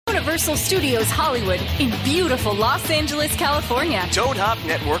Universal Studios Hollywood in beautiful Los Angeles, California.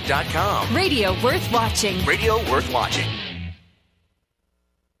 ToadHopNetwork.com. Radio worth watching. Radio worth watching.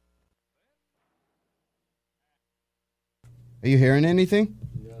 Are you hearing anything?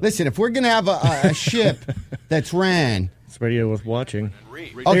 Listen, if we're going to have a ship that's ran... It's radio worth watching.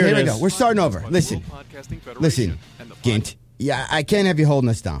 Oh, here we go. We're starting over. Listen, Gint. Yeah, I can't have you holding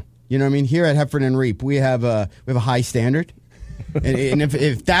us down. You know what I mean? Here at Heffern and Reap, we have a high standard. and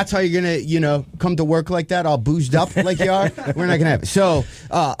if that's how you're going to, come to work like that, all boozed up like you are, we're not going to have it. So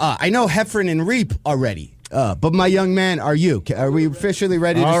I know Heffern and Reap are ready. But my young man, are you? Are we officially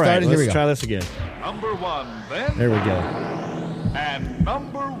ready to start? All right, Here we let's go. try this again. Number one, then. There we go. And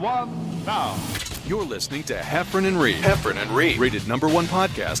number one now. You're listening to Heffern and Reap. Heffern and Reap. Rated number one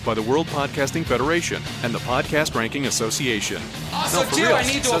podcast by the World Podcasting Federation and the Podcast Ranking Association. Also, No, for too, real. I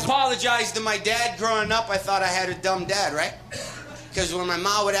need to Says- apologize to my dad. Growing up, I thought I had a dumb dad, right? Because when my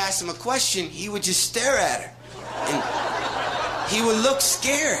mom would ask him a question, he would just stare at her. And he would look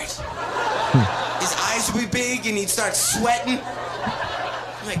scared. His eyes would be big, and he'd start sweating.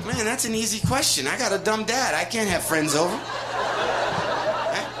 I'm like, man, that's an easy question. I got a dumb dad. I can't have friends over.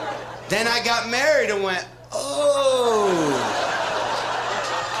 Then I got married and went, oh.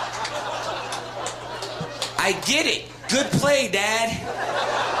 I get it. Good play, Dad.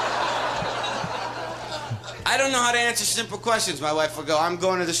 I don't know how to answer simple questions. My wife will go, I'm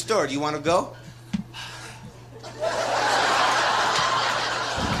going to the store. Do you want to go?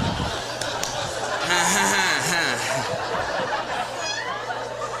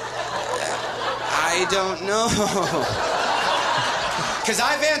 I don't know. Because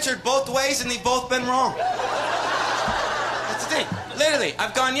I've answered both ways and they've both been wrong. That's the thing. Literally,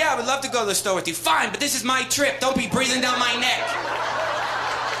 I've gone, yeah, I would love to go to the store with you. Fine, but this is my trip. Don't be breathing down my neck.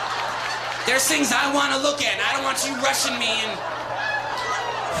 There's things I want to look at, and I don't want you rushing me and...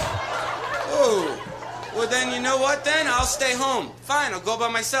 Oh, well then, you know what then? I'll stay home. Fine, I'll go by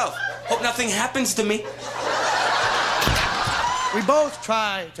myself. Hope nothing happens to me. We both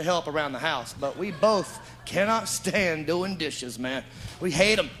try to help around the house, but we both cannot stand doing dishes, man. We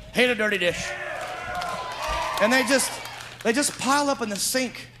hate them. Hate a dirty dish. And they just pile up in the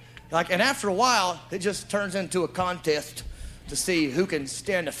sink. And after a while, it just turns into a contest to see who can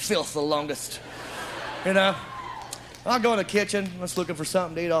stand the filth the longest. I'll go in the kitchen, I was looking for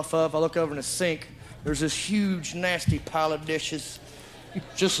something to eat off of. I look over in the sink. There's this huge, nasty pile of dishes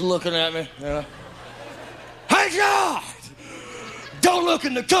just looking at me. Hey, John! Don't look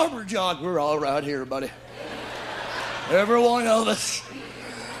in the cupboard, John. We're all right here, buddy. Every one of us.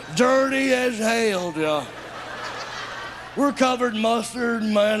 Dirty as hell, John. We're covered in mustard,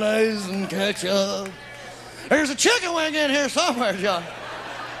 and mayonnaise, and ketchup. There's a chicken wing in here somewhere, John.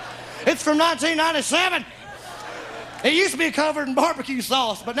 It's from 1997. It used to be covered in barbecue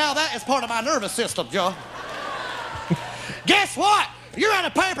sauce, but now that is part of my nervous system, John. Guess what? You're out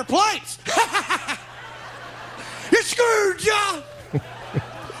of paper plates. You're screwed, John.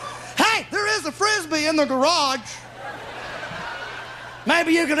 Hey, there is a Frisbee in the garage.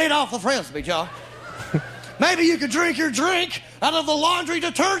 Maybe you could eat off the Frisbee, John. Maybe you could drink your drink out of the laundry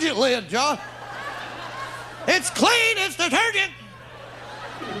detergent lid, John. It's clean, it's detergent.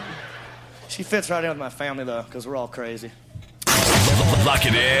 She fits right in with my family, though, because we're all crazy. Lock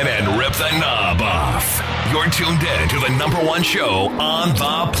it in and rip the knob off. You're tuned in to the number one show on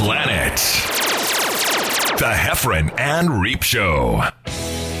the planet. The Heffern and Reap Show.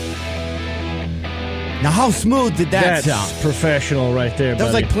 Now, how smooth did that sound? That's professional right there, That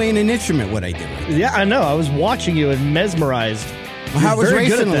was buddy. like playing an instrument, what I did. Yeah, I know. I was watching you and mesmerized. My heart was very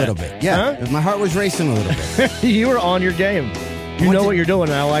good racing at a that. little bit. Yeah, Huh? my heart was racing a little bit. You were on your game. You know what you're doing,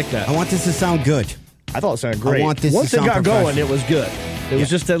 and I like that. I want this to sound good. I thought it sounded great. I want this Once to it sound got going, professional. it was good. It was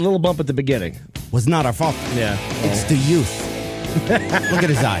just that little bump at the beginning. Was not our fault. Yeah. It's the youth. Look at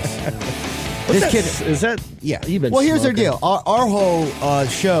his eyes. This kid is that? Yeah. Even well, here's our smoking? deal. Our whole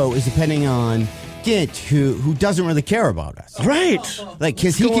show is depending on Gint, who doesn't really care about us. Right. Like,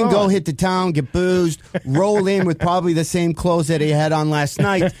 because he can go hit the town, get boozed, roll in with probably the same clothes that he had on last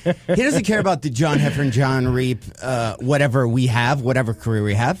night. He doesn't care about the John Heffern, John Reap, whatever we have, whatever career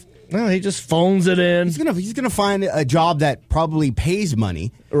we have. No, he just phones it in. He's gonna find a job that probably pays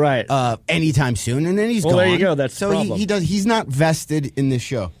money, right? Anytime soon, and then he's Well, gone. there you go. That's so the problem. he's not vested in this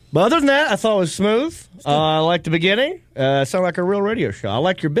show. But other than that, I thought it was smooth. I liked the beginning. Sounded like a real radio show. I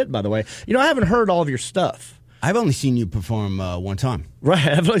like your bit, by the way. I haven't heard all of your stuff. I've only seen you perform one time. Right,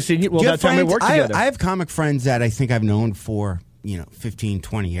 I've only seen you. Well, Do you that have time we friends? worked together. I have comic friends that I think I've known for 15,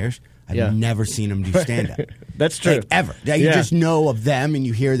 20 years. I've never seen them do stand-up. That's true. Like, ever. You just know of them and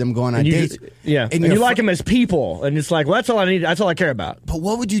you hear them going on dates. And you like them as people. And it's like, well, that's all I need. That's all I care about. But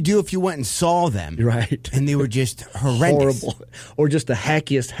what would you do if you went and saw them? Right. And they were just horrendous. Horrible. Or just the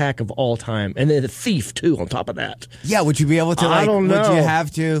hackiest hack of all time. And then a thief, too, on top of that. Yeah, would you be able to, I don't know. Would you have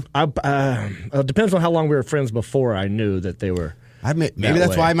to? It depends on how long we were friends before I knew that they were. Maybe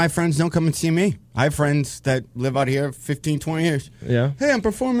that's why my friends don't come and see me. I have friends that live out here 15, 20 years. Yeah. Hey, I'm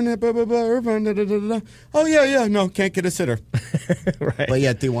performing at blah, blah, blah, Irvine, da, da, da, da. Oh, yeah. No, can't get a sitter. Right. But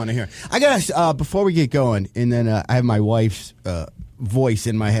yet they want to hear. I got to, before we get going, and then I have my wife's voice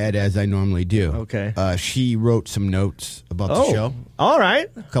in my head as I normally do. Okay. She wrote some notes about the show. All right.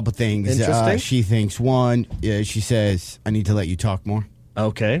 A couple things. Interesting. She thinks, one, she says, I need to let you talk more.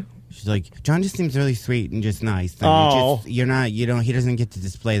 Okay. She's like, John just seems really sweet and just nice. He doesn't get to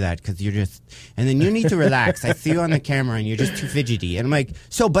display that because you're just, and then you need to relax. I see you on the camera and you're just too fidgety. And I'm like,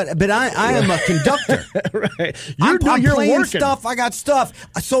 but I am a conductor. Right. I'm playing working stuff. I got stuff.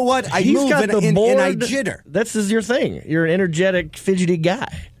 So what? I He's move got and I jitter. This is your thing. You're an energetic, fidgety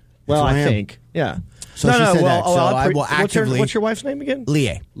guy. Well, I think. Yeah. So she said that. So I will actively. What's your wife's name again?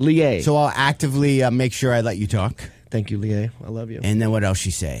 Leah. So I'll actively make sure I let you talk. Thank you, Leah. I love you. And then what else she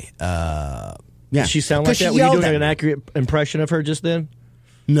say? Yeah. Does she sound like that? Were you doing an accurate impression of her just then?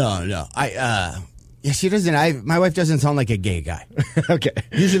 No. Yeah, she doesn't. My wife doesn't sound like a gay guy. Okay.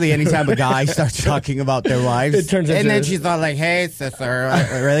 Usually, anytime a guy starts talking about their wives, it turns into. And then she's not like, "Hey, sister,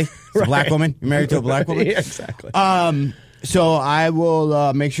 really? It's a black woman? You're married to a black woman?" Yeah, exactly. So I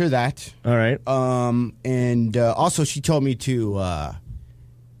will make sure that. All right. And also, she told me to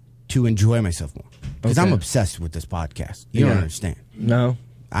enjoy myself more. Because I'm obsessed with this podcast. You don't understand. No.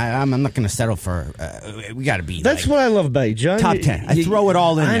 I'm not going to settle for. We got to be. That's what I love about you, John. Top 10. I throw it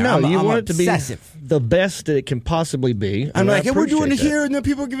all in there. I know. I'm want it to be obsessive. The best that it can possibly be. I'm like, hey, we're doing it here, and then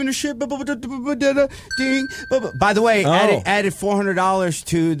people are giving a shit. By the way, added $400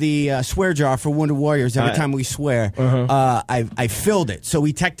 to the swear jar for Wounded Warriors every time we swear. I filled it, so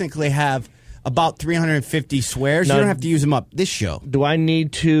we technically have about 350 swears. Now, you don't have to use them up this show. Do I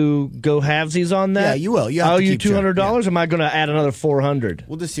need to go halvesies on that? Yeah, you will. You have to you keep $200? Yeah. Am I going to add another $400?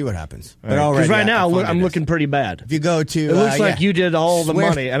 We'll just see what happens. Because right now I'm looking pretty bad. If you go to, it looks like you did all the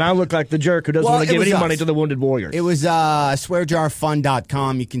money, and I look like the jerk who doesn't want to give any money to the Wounded Warriors. It was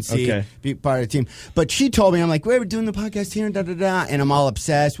swearjarfund.com. You can see be part of the team. But she told me, I'm like, we're doing the podcast here, and I'm all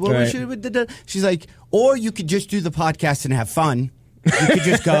obsessed. Well, she's like, or you could just do the podcast and have fun. You could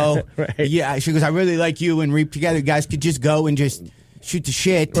just go. Right. Yeah, she goes, I really like you and Reap together. You guys could just go and just shoot the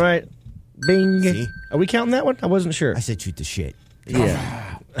shit. Right. Bing. See? Are we counting that one? I wasn't sure. I said shoot the shit.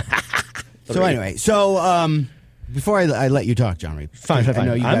 Yeah. So anyway, before I let you talk, John Reap. Fine. I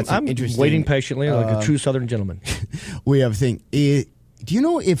know you got some I'm interesting, waiting patiently like a true Southern gentleman. We have a thing. Do you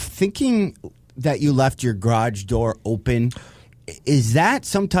know if thinking that you left your garage door open, is that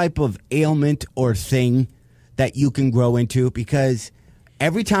some type of ailment or thing that you can grow into? Because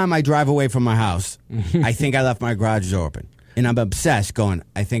every time I drive away from my house, I think I left my garage door open. And I'm obsessed going,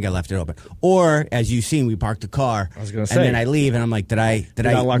 I think I left it open. Or, as you've seen, we parked the car. I was going to say. And then I leave and I'm like, did I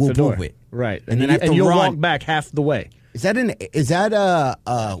lock the door? It? Right. And then I have to you'll run. walk back half the way. Is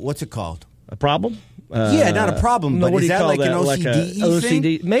that what's it called? A problem? Yeah, not a problem, but is that like an OCD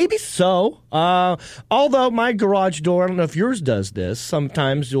thing? Maybe so. Although my garage door, I don't know if yours does this.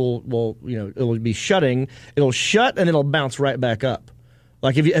 Sometimes it'll be shutting. It'll shut and it'll bounce right back up.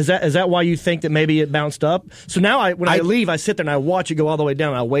 Like is that why you think that maybe it bounced up? So now when I leave, I sit there and I watch it go all the way down.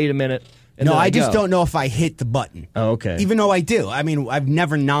 And I wait a minute. And no, then I just don't know if I hit the button. Oh, okay. Even though I do. I mean, I've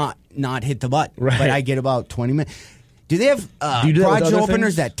never not hit the button. Right. But I get about 20 minutes. Do they have garage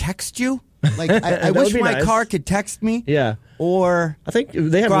openers that text you? Like I wish my car could text me. Yeah. Or I think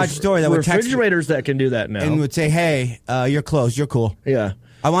they have garage door that would text refrigerators that can do that now and would say, "Hey, you're closed. You're cool." Yeah.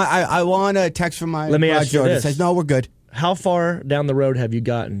 I want a text from my garage door that says, "No, we're good." How far down the road have you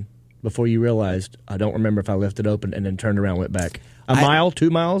gotten before you realized I don't remember if I left it open and then turned around and went back? A mile, 2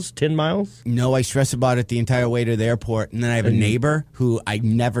 miles, 10 miles? No, I stress about it the entire way to the airport, and then I have a neighbor who I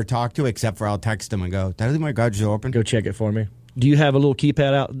never talk to except for I'll text him and go, "Did I leave my garage door open?" Go check it for me. Do you have a little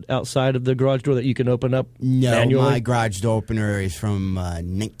keypad outside of the garage door that you can open up manually? My garage door opener is from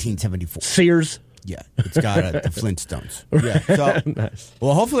 1974. Sears? Yeah, it's got the Flintstones. Yeah, so nice.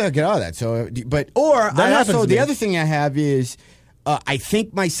 Well, hopefully I'll get out of that. So, the other thing I have is I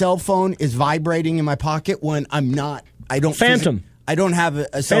think my cell phone is vibrating in my pocket when I'm not. I don't. Phantom. I don't have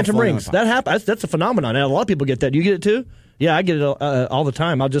a cell Phantom phone rings. That happens. That's a phenomenon. And a lot of people get that. Do you get it too? Yeah, I get it all the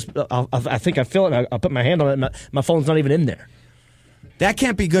time. I think I feel it. I'll put my hand on it. And my phone's not even in there. That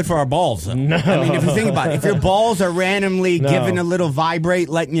can't be good for our balls, though. No. I mean, if you think about it, if your balls are randomly giving a little vibrate,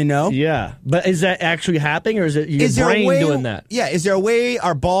 letting you know. Yeah. But is that actually happening, or is it your brain doing that? Yeah. Is there a way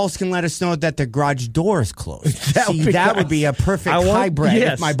our balls can let us know that the garage door is closed? That would be a perfect hybrid.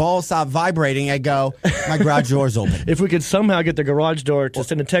 Yes. If my balls stop vibrating, I go, my garage door's open. If we could somehow get the garage door to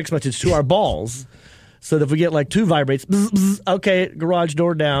send a text message to our balls, so that if we get like 2 vibrates, bzz, bzz, okay, garage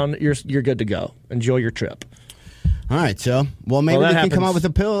door down, you're good to go. Enjoy your trip. All right, so maybe we can come up with a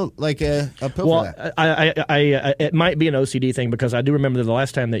pill, like a pill well, for that. I it might be an OCD thing because I do remember the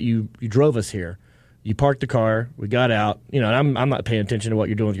last time that you drove us here. You parked the car, we got out. You know, and I'm not paying attention to what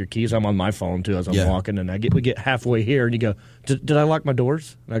you're doing with your keys. I'm on my phone too as I'm walking, and we get halfway here, and you go, "Did I lock my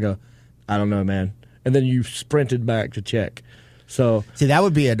doors?" And I go, "I don't know, man." And then you sprinted back to check. So see, that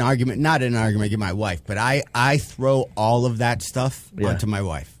would be an argument, not an argument against my wife, but I throw all of that stuff onto my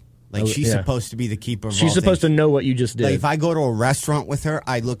wife. Like, she's supposed to be the keeper of all She's supposed things. to know what you just did. Like, if I go to a restaurant with her,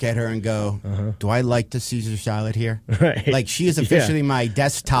 I look at her and go, do I like the Caesar salad here? Right. Like, she is officially my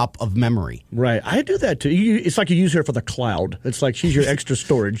desktop of memory. Right. I do that, too. It's like you use her for the cloud. It's like she's your extra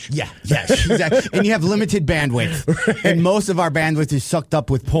storage. Yeah. Exactly. And you have limited bandwidth. Right. And most of our bandwidth is sucked up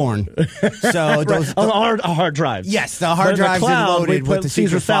with porn. So those... Our hard drives. Yes, the hard drives are loaded with the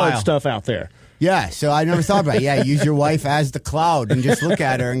Caesar salad file. Stuff out there. Yeah, so I never thought about it. Yeah, use your wife as the cloud and just look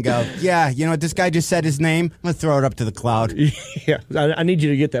at her and go, yeah, you know what, this guy just said his name. I'm going to throw it up to the cloud. Yeah, I need you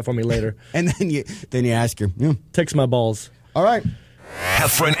to get that for me later. And then you ask her. Text my balls. All right.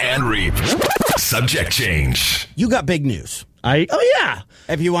 Heffron and Reap. Subject change. You got big news. Oh, yeah.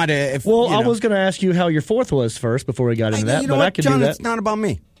 If you want to. I was going to ask you how your 4th was first before we got into that, but I could John, do that. It's not about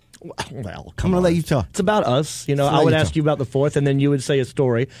me. Well, I'm going to let you talk. It's about us. You know, I would ask you about the 4th, and then you would say a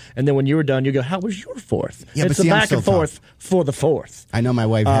story, and then when you were done, you go, "How was your 4th?" Yeah, it's but a back and forth for the 4th. I know my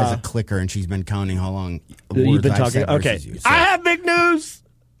wife has a clicker, and she's been counting how long you've been I've talking. said Okay, versus you, so. I have big news.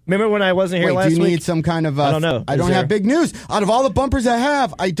 Remember when I wasn't here last week? Do you need some kind of? I don't know. I don't have big news. Out of all the bumpers I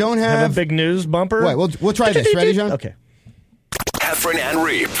have, I don't have a big news bumper. Wait, we'll try this. Ready, John? Okay. Heffron and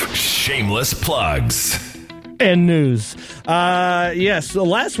Reap. Shameless plugs. And news. Yes, so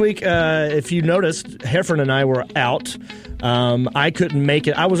last week, if you noticed, Heffron and I were out. I couldn't make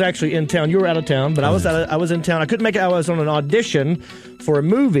it. I was actually in town. You were out of town, but I was in town. I couldn't make it. I was on an audition for a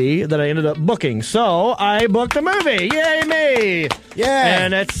movie that I ended up booking. So I booked a movie. Yay me! Yeah.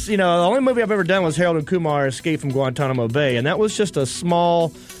 And it's, the only movie I've ever done was Harold and Kumar Escape from Guantanamo Bay. And that was just a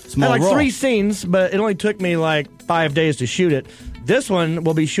small I had like role. 3 scenes, but it only took me like 5 days to shoot it. This one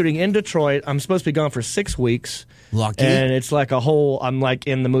will be shooting in Detroit. I'm supposed to be gone for 6 weeks. Lucky. And it's like I'm like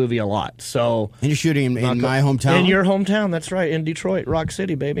in the movie a lot. So And you're shooting in my hometown? In your hometown, that's right, in Detroit, Rock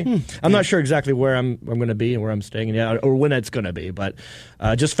City, baby. I'm not sure exactly where I'm going to be and where I'm staying or when it's going to be, but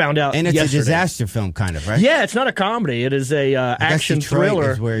just found out And it's yesterday. a disaster film, kind of, right? Yeah, it's not a comedy. It is a action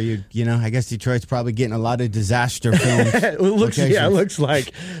thriller. Is where I guess Detroit's probably getting a lot of disaster films. It looks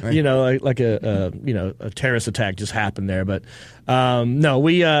like right. like a terrorist attack just happened there, but no,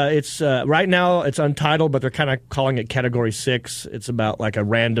 it's right now it's untitled, but they're kind of calling it Category 6. It's about like a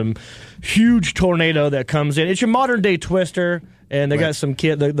random huge tornado that comes in. It's your modern day Twister. And they got some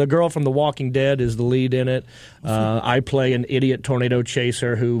kid. The girl from The Walking Dead is the lead in it. I play an idiot tornado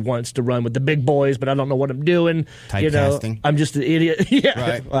chaser who wants to run with the big boys, but I don't know what I'm doing. Typecasting. I'm just an idiot. Yeah.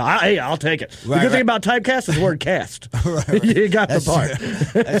 Right. Well, I'll take it. The good thing about typecast is the word cast. Right. You got the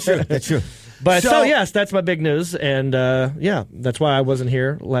part. That's true. But so yes, that's my big news, and that's why I wasn't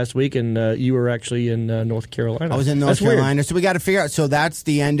here last week, and you were actually in North Carolina. I was in North Carolina, so we got to figure out. So that's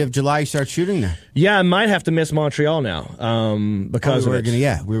the end of July. You start shooting there. Yeah, I might have to miss Montreal now because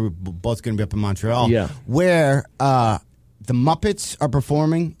we were both going to be up in Montreal. Yeah, where the Muppets are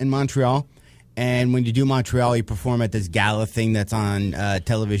performing in Montreal. And when you do Montreal, you perform at this gala thing that's on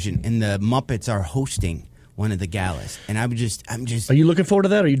television, and the Muppets are hosting one of the galas, and I'm just. Are you looking forward to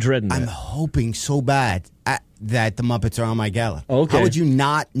that, or are you dreading that? I'm hoping so bad that the Muppets are on my gala. Okay. How would you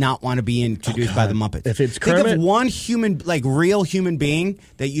not want to be introduced by the Muppets? If it's Kermit, think of one human, like real human being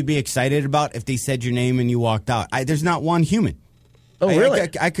that you'd be excited about if they said your name and you walked out. There's not one human. Oh, really?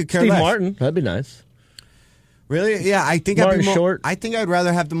 I could care Steve less. Martin, that'd be nice. Really? Yeah, I think Martin Short. I think I'd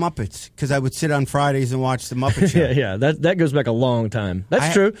rather have the Muppets because I would sit on Fridays and watch the Muppet Show. yeah. That goes back a long time.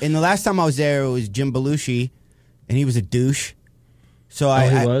 That's true. And the last time I was there, it was Jim Belushi. And he was a douche. So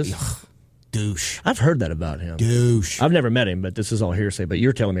he was? Douche. I've heard that about him. Douche. I've never met him, but this is all hearsay. But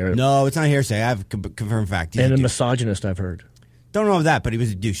you're telling me. Right? No, it's not hearsay. I have confirmed fact. And a misogynist, I've heard. Don't know that, but he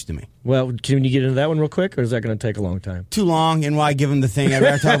was a douche to me. Well, can you get into that one real quick, or is that going to take a long time? Too long, and why give him the thing? I'd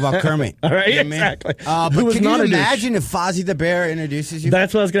rather talk about Kermit. All right, you know exactly. But can you imagine if Fozzie the Bear introduces you?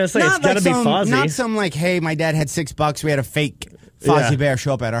 That's what I was going to say. It's got to be Fozzie. Not some like, hey, my dad had $6. We had a fake Fozzie Bear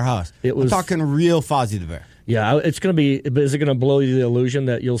show up at our house. I'm talking real Fozzie the Bear. Yeah, it's going to be. But is it going to blow you the illusion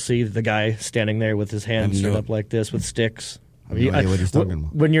that you'll see the guy standing there with his hands set up like this with sticks? I have no idea what he's talking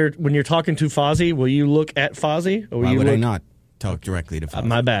about. When you're talking to Fozzie, will you look at Fozzie? Or Why would I not talk directly to Fozzie?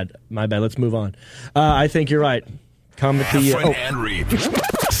 My bad. Let's move on. I think you're right. Comment to you. and Reap.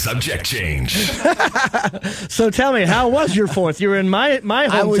 Subject change. So tell me, how was your 4th? You were in my hometown,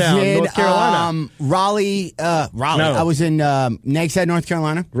 I was in, North Carolina. Raleigh. No. I was in Nags Head, North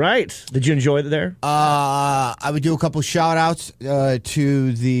Carolina. Right. Did you enjoy it there? I would do a couple shout-outs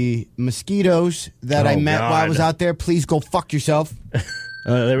to the mosquitoes that I met while I was out there. Please go fuck yourself.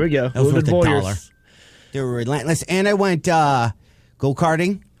 There we go. That was worth $1. They were relentless. And I went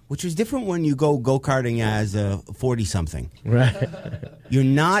go-karting, which was different when you go-karting as a 40-something. Right. You're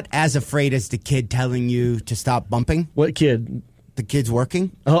not as afraid as the kid telling you to stop bumping. What kid? The kid's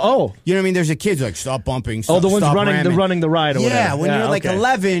working. Oh. You know what I mean? There's a kid's like, stop bumping, stop, the ones stop running the ride or whatever. Yeah, when you're like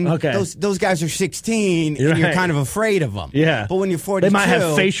 11, okay. those guys are 16, and you're kind of afraid of them. Yeah. But when you're 42... They might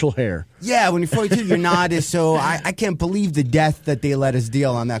have facial hair. Yeah, when you're 42, you're not as so... I can't believe the death that they let us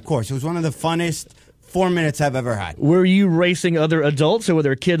deal on that course. It was one of the funnest 4 minutes I've ever had. Were you racing other adults, or were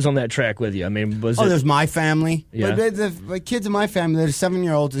there kids on that track with you? I mean, there's my family. Yeah. But the kids in my family, the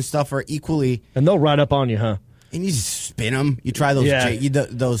 7-year-olds and stuff, are equally... And they'll ride up on you, huh? And you just spin them. You try those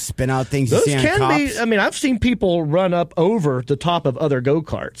those spin-out things Those you see on cops. I mean, I've seen people run up over the top of other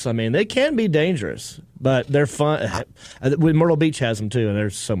go-karts. I mean, they can be dangerous, but they're fun. Myrtle Beach has them, too, and they're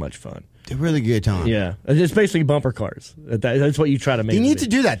so much fun. They're really good, Tom. Yeah. It's basically bumper cars. That's what you try to make. They need to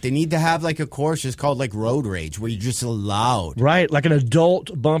do that. They need to have like a course just called like Road Rage where you're just allowed. Right, like an adult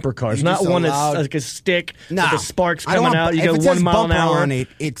bumper car. It's not one that's like a stick with the sparks coming out. You go 1 mile an hour. On it,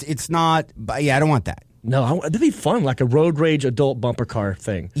 it's not, yeah, I don't want that. No, that'd be fun, like a Road Rage adult bumper car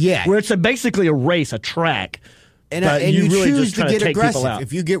thing. Yeah. Where it's basically a race, a track. And you really choose to get aggressive.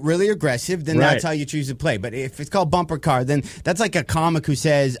 If you get really aggressive, then that's how you choose to play. But if it's called bumper car, then that's like a comic who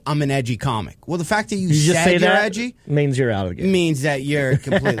says, I'm an edgy comic. Well, the fact that you just said say you're that edgy means you're out of the game. Means that you're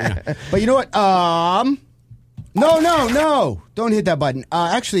completely not. But you know what? No. Don't hit that button.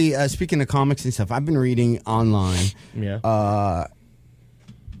 Actually, speaking of comics and stuff, I've been reading online. Yeah.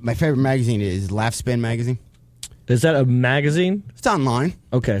 My favorite magazine is Laugh Spin magazine. Is that a magazine? It's online.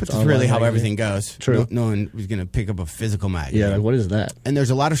 Okay. But that's really how everything goes. True. No one was going to pick up a physical magazine. Yeah, what is that? And there's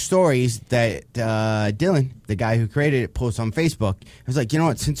a lot of stories that Dylan, the guy who created it, posts on Facebook. I was like, you know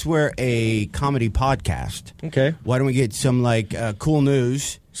what? Since we're a comedy podcast, why don't we get some like cool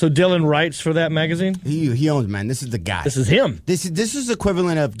news? So Dylan writes for that magazine? He owns, man. This is the guy. This is him. This is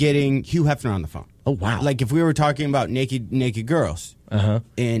equivalent of getting Hugh Hefner on the phone. Oh, wow. Like if we were talking about naked girls.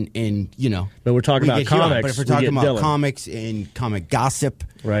 And you know. But we're talking about comics. But if we're talking about comics and comic gossip.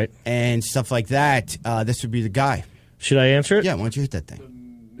 Right. And stuff like that, this would be the guy. Should I answer it? Yeah, why don't you hit that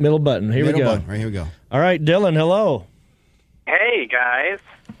thing? Middle button. Here we go. Button. Right, here we go. All right, Dylan, hello. Hey, guys.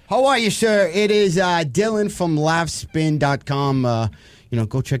 How are you, sir? It is Dylan from laughspin.com.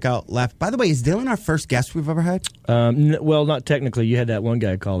 Go check out Laugh. By the way, is Dylan our first guest we've ever had? Well, not technically. You had that one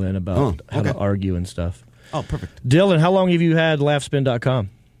guy call in about how to argue and stuff. Oh, perfect. Dylan, how long have you had laughspin.com?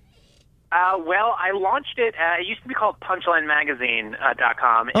 Well, I launched it. It used to be called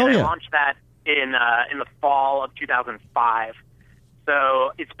punchlinemagazine.com, and I launched that in the fall of 2005.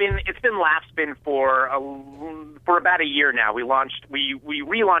 So it's been Laughspin for about a year now. We relaunched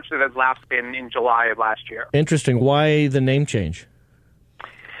it as Laughspin in July of last year. Interesting. Why the name change?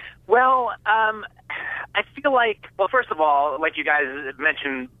 Well, I feel like, first of all, like you guys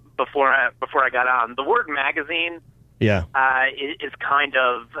mentioned before I got on, the word magazine is kind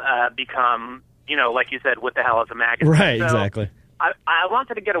of become, like you said, what the hell is a magazine? Right, so exactly. I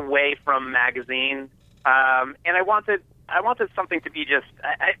wanted to get away from magazine, and I wanted something to be just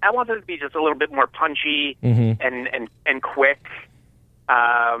I wanted it to be just a little bit more punchy and quick.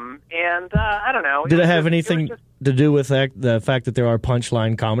 And I don't know. Did it have anything to do with the fact that there are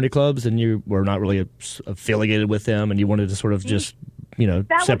Punchline comedy clubs and you were not really affiliated with them and you wanted to sort of just,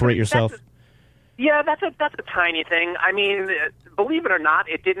 separate yourself? That's a tiny thing. I mean, believe it or not,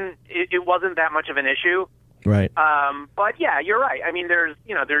 it wasn't that much of an issue. Right. But yeah, you're right. I mean, there's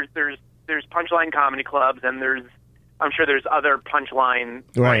Punchline comedy clubs and I'm sure there's other Punchline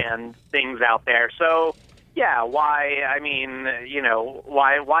brand things out there. So yeah, why? I mean,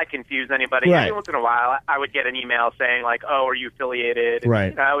 why confuse anybody? Right. Every once in a while, I would get an email saying like, "Oh, are you affiliated?" And,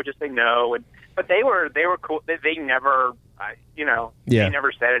 right. I would just say no. But they were cool. They never, they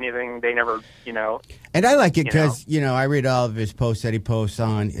never said anything. They never, And I like it because I read all of his posts that he posts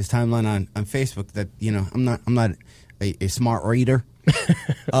on his timeline on Facebook. That I'm not a smart reader.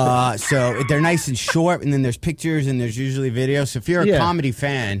 So they're nice and short, and then there's pictures and there's usually video. So if you're a comedy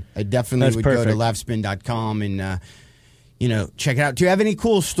fan, I definitely would go to laughspin.com and check it out. Do you have any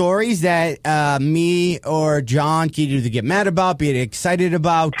cool stories that me or John can either get mad about, be excited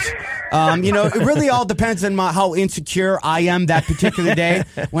about? It really all depends on how insecure I am that particular day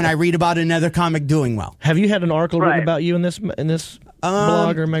when I read about another comic doing well. Have you had an article written about you in this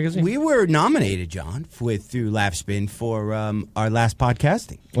blog or magazine? We were nominated, John, through Laughspin for our last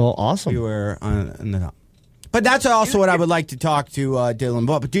podcasting. Well, awesome. We were on the top. But that's also what I would like to talk to Dylan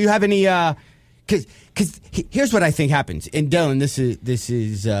about. But do you have any... Because here's what I think happens. And Dylan, this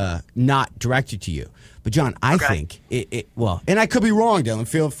is not directed to you. But John, I think and I could be wrong, Dylan.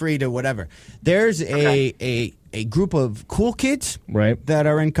 Feel free to whatever. There's a group of cool kids that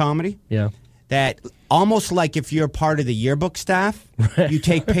are in comedy. Yeah. That almost like if you're part of the yearbook staff, you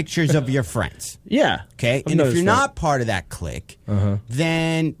take pictures of your friends. Yeah. Okay? And if you're not part of that clique,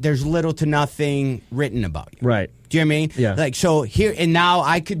 then there's little to nothing written about you. Right. Do you know what I mean? Yeah. Like, so here, and now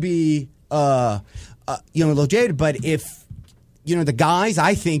I could be, a little jaded, but if, the guys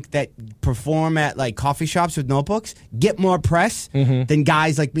I think that perform at like coffee shops with notebooks get more press than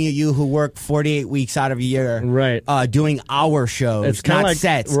guys like me or you who work 48 weeks out of a year doing our shows, it's not like,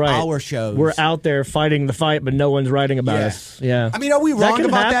 sets, our shows. We're out there fighting the fight, but no one's writing about us. Yeah. I mean, are we wrong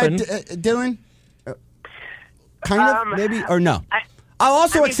about that, Dylan? Kind of, maybe? Or no? I'll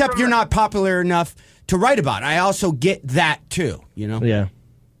also accept you're not popular enough to write about. I also get that, too, Yeah.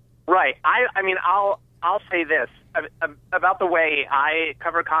 Right. I'll say this about the way I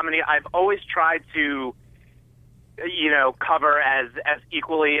cover comedy. I've always tried to, cover as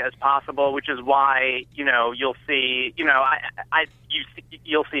equally as possible, which is why you'll see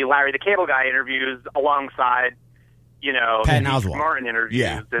you'll see Larry the Cable Guy interviews alongside Patton Oswalt. Martin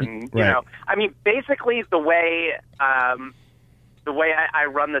interviews, and basically the way I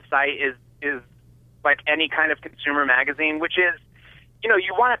run the site is like any kind of consumer magazine, which is.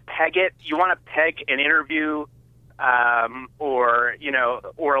 You want to peg it. You want to peg an interview, or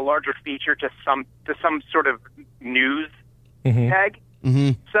a larger feature to some sort of news peg.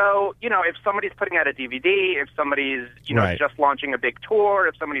 Mm-hmm. So if somebody's putting out a DVD, if somebody's just launching a big tour,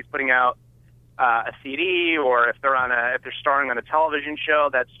 if somebody's putting out a CD, or if they're starring on a television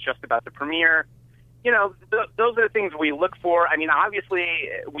show that's just about the premiere, those are the things we look for. I mean, obviously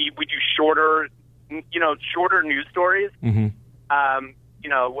we do shorter news stories. Mm-hmm.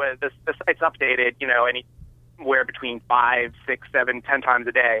 Where the site's updated, anywhere between 5, 6, 7, 10 times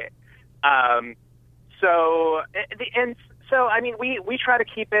a day. So we try to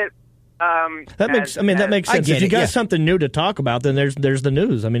keep it. That makes sense. If you got something new to talk about, then there's the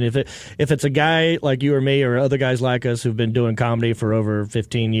news. I mean, if it's a guy like you or me or other guys like us who've been doing comedy for over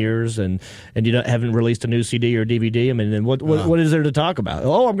 15 years and you haven't released a new CD or DVD, I mean, then what is there to talk about?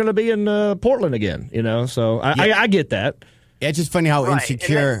 Oh, I'm going to be in Portland again. So I get that. Yeah, it's just funny how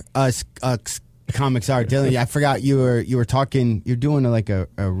insecure us comics are. Dylan, I forgot you were talking. You're doing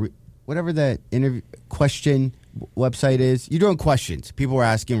whatever that interview question website is. You're doing questions. People were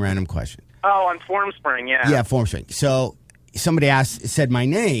asking random questions. Oh, on FormSpring, yeah. Yeah, FormSpring. So somebody said my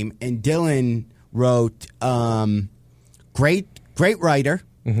name, and Dylan wrote, great writer,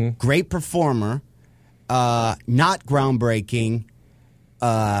 great performer, not groundbreaking,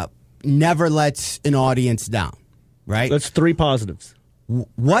 never lets an audience down. Right? That's 3 positives.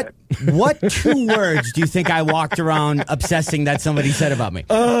 What 2 words do you think I walked around obsessing that somebody said about me?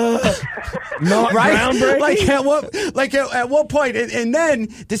 Not right? groundbreaking? At what point? And then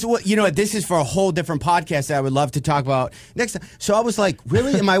this is for a whole different podcast that I would love to talk about next time. So I was like,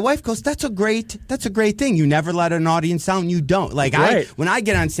 really? And my wife goes, that's a great thing. You never let an audience down. You don't. When I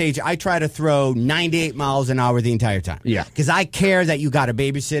get on stage, I try to throw 98 miles an hour the entire time. Yeah. Because I care that you got a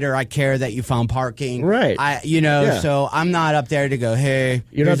babysitter. I care that you found parking. Right. So I'm not up there to go, hey.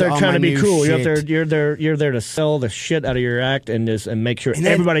 You're not there trying to be cool. You're there to sell the shit out of your act and make sure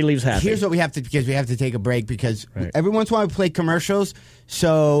everybody leaves happy. Here's what we have to take a break because every once in a while we play commercials.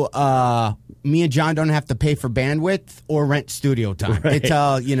 So me and John don't have to pay for bandwidth or rent studio time. Right. It's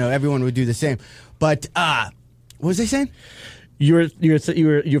all everyone would do the same. But what was I saying? You're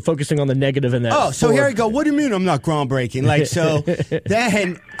focusing on the negative in that. Oh, so here I go. What do you mean I'm not groundbreaking?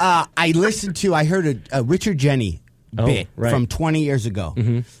 Then I heard a Richard Jenny bit from 20 years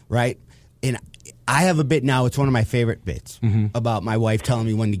ago, right? And I have a bit now. It's one of my favorite bits about my wife telling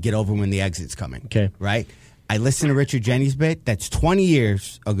me when to get over when the exit's coming. Okay, right? I listened to Richard Jenny's bit. That's 20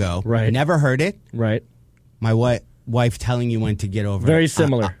 years ago. Right. Never heard it. Right. My wife telling you when to get over. Very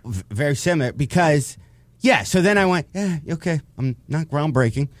similar. Very similar because Yeah, so then I went, okay, I'm not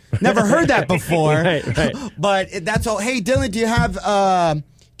groundbreaking. Never heard that before. Right. But that's all. Hey, Dylan, do you have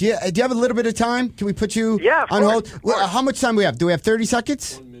do you have a little bit of time? Can we put you on hold? Well, how much time do we have? Do we have 30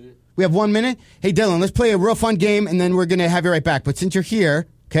 seconds? 1 minute. We have 1 minute? Hey, Dylan, let's play a real fun game, and then we're going to have you right back. But since you're here,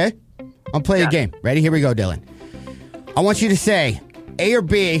 okay, I'll play a game. Ready? Here we go, Dylan. I want you to say A or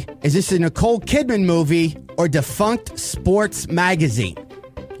B, is this a Nicole Kidman movie or defunct sports magazine?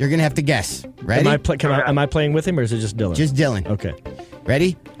 You're going to have to guess. Ready? Am I playing with him, or is it just Dylan? Just Dylan. Okay.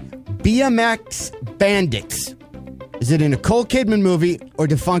 Ready? BMX Bandits. Is it a Nicole Kidman movie or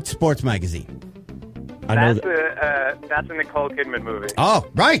defunct sports magazine? That's a Nicole Kidman movie. Oh,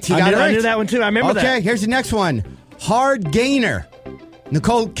 right. You got it right. I knew that one, too. I remember that. Okay, here's the next one. Hard Gainer.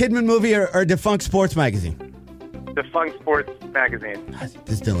 Nicole Kidman movie or defunct sports magazine? Defunct sports magazine.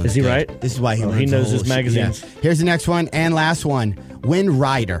 This Dylan is he right? This is why he he knows his magazines. Yeah. Here's the next one and last one. Wind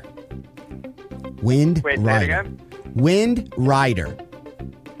Rider. Wind Wait, Rider. say it again? Wind Rider.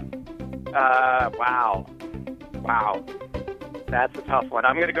 Wow. That's a tough one.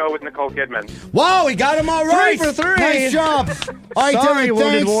 I'm going to go with Nicole Kidman. Whoa, we got him all right. 3 for 3. Nice job. All right, Sorry, Dylan,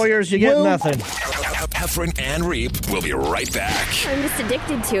 Wounded thanks. Warriors, you get nothing. Heffron and Reap will be right back. I'm just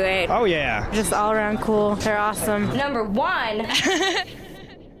addicted to it. Oh, yeah. Just all around cool. They're awesome. Number 1.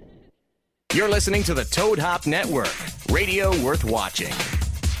 You're listening to the Toad Hop Network, radio worth watching.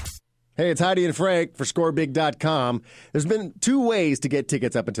 Hey, it's Heidi and Frank for ScoreBig.com. There's been 2 ways to get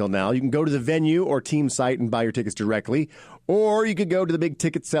tickets up until now. You can go to the venue or team site and buy your tickets directly, or you could go to the big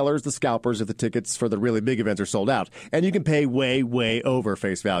ticket sellers, the scalpers, if the tickets for the really big events are sold out. And you can pay way, way over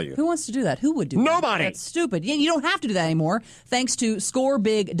face value. Who wants to do that? Who would do that? Nobody! That's stupid. You don't have to do that anymore, thanks to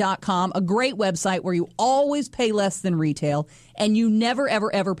ScoreBig.com, a great website where you always pay less than retail, and you never,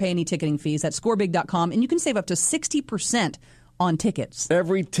 ever, ever pay any ticketing fees. That's ScoreBig.com, and you can save up to 60% on tickets.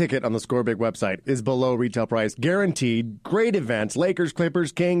 Every ticket on the ScoreBig website is below retail price, guaranteed. Great events: Lakers,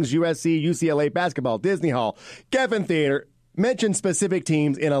 Clippers, Kings, USC, UCLA basketball, Disney Hall, Geffen Theater. Mention specific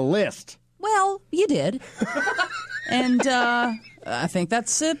teams in a list. Well, you did. And I think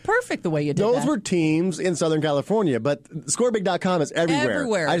that's perfect the way you did Those that. were teams in Southern California, but ScoreBig.com is everywhere.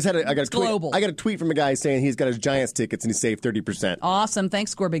 Everywhere. I got a tweet. Global. I got a tweet from a guy saying he's got his Giants tickets and he saved 30%. Awesome.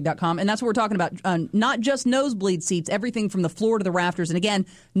 Thanks, ScoreBig.com. And that's what we're talking about. Not just nosebleed seats, everything from the floor to the rafters. And again,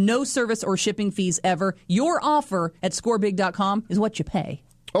 no service or shipping fees ever. Your offer at ScoreBig.com is what you pay.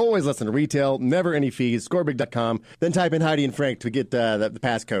 Always listen to retail, never any fees, ScoreBig.com. Then type in Heidi and Frank to get the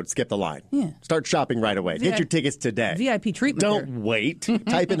passcode. Skip the line. Yeah. Start shopping right away. Get your tickets today. VIP treatment. Don't wait.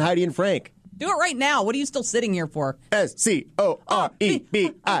 Type in Heidi and Frank. Do it right now. What are you still sitting here for? Scorebig.com.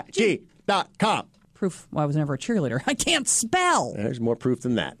 Proof why I was never a cheerleader. I can't spell. There's more proof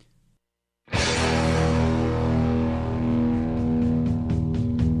than that.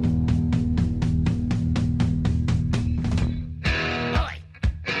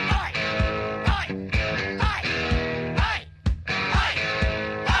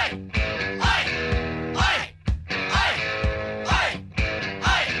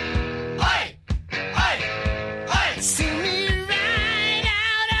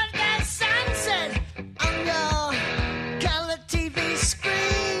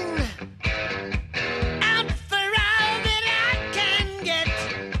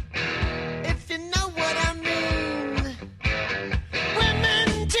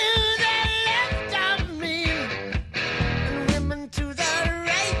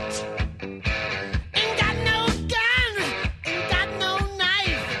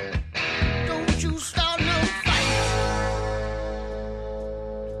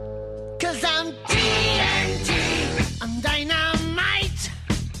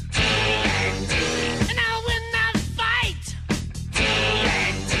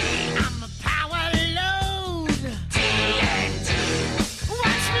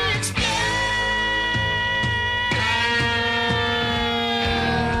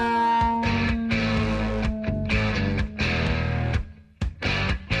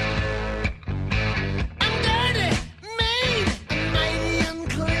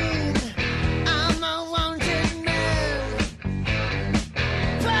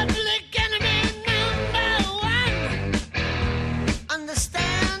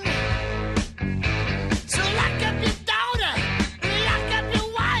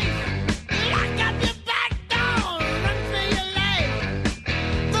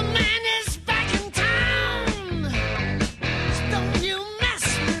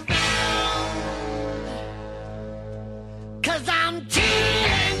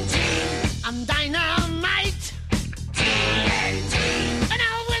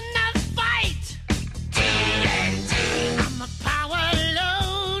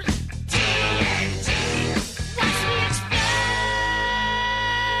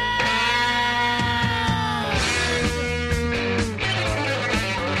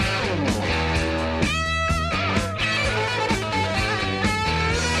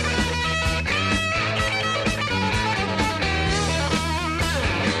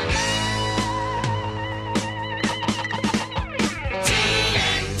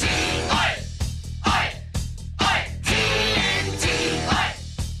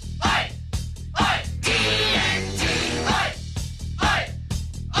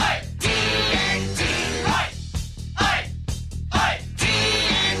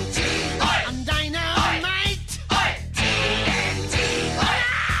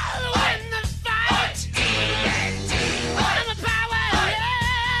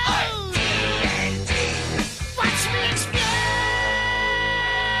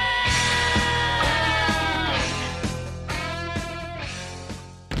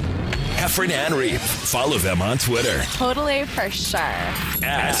 Heffron and Reep. Follow them on Twitter Totally for sure.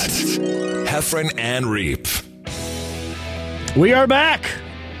 at Heffron and Reep. We are back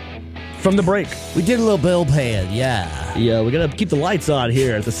from the break. We did a little bill paying, yeah. Yeah, we got to keep the lights on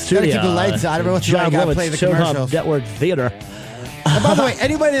here at the studio. Gotta keep the lights on. Every once in a while, John you gotta Lovitz, play the Showtime commercials. Network Theater. And by the way,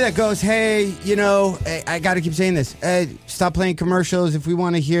 anybody that goes, hey, I got to keep saying this. Stop playing commercials. If we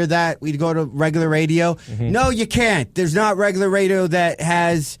want to hear that, we'd go to regular radio. Mm-hmm. No, you can't. There's not regular radio that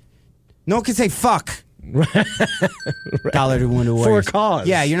has. No one can say fuck. Dollar to Window Warriors. For a cause.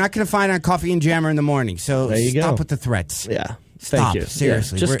 Yeah, you're not going to find it on Coffee and Jammer in the morning. So There you stop go. with the threats. Yeah. Stop. Thank you.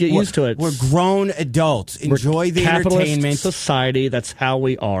 Seriously. Yeah, just get used to it. We're grown adults. Enjoy the Capitalist entertainment. society. That's how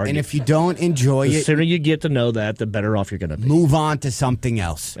we are. And if you don't enjoy the it, sooner you get to know that, the better off you're going to be. move on to something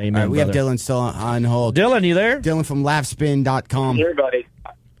else. Amen, All right, we have brother. Dylan still on hold. Dylan, you there? Dylan from laughspin.com. Here, buddy.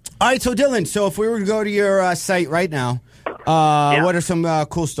 All right, so Dylan, so if we were to go to your site right now, what are some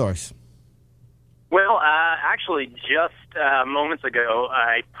cool stories? Well, actually, just moments ago,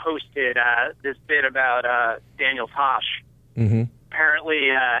 I posted this bit about Daniel Tosh. Mm-hmm. Apparently,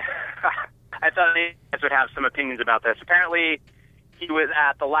 I thought you guys would have some opinions about this. Apparently, he was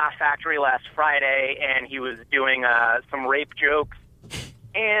at the Laugh Factory last Friday, and he was doing some rape jokes.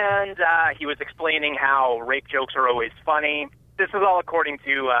 And he was explaining how rape jokes are always funny. This is all according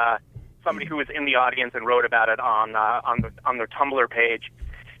to somebody who was in the audience and wrote about it on their Tumblr page.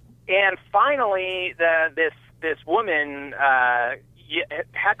 And finally, this woman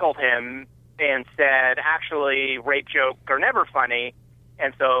heckled him and said, actually, rape jokes are never funny.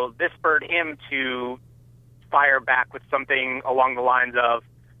 And so this spurred him to fire back with something along the lines of,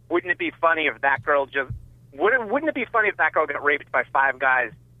 wouldn't it be funny if that girl wouldn't it be funny if that girl got raped by 5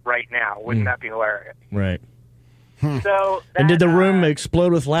 guys right now? Wouldn't that be hilarious? Right. So And did the room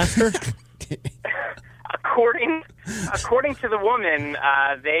explode with laughter? According to the woman,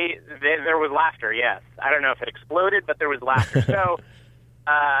 there was laughter. Yes, I don't know if it exploded, but there was laughter. So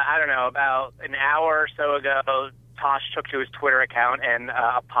I don't know. About an hour or so ago, Tosh took to his Twitter account and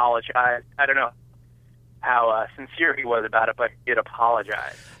apologized. I don't know how sincere he was about it, but he did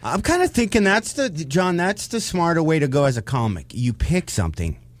apologize. I'm kind of thinking that's the smarter way to go as a comic. You pick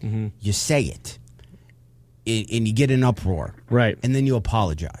something, you say it, and you get an uproar. Right. And then you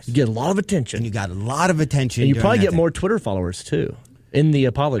apologize. You get a lot of attention. And you got a lot of attention. And you during probably that get thing. more Twitter followers, too, in the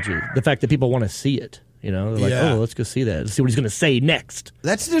apology. The fact that people want to see it. You know, they're like, Yeah. oh, let's go see that. Let's see what he's going to say next.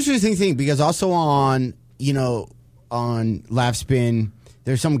 That's an interesting thing because also on Laughspin,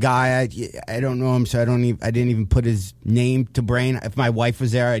 there's some guy I don't know him, so I didn't even put his name to brain. If my wife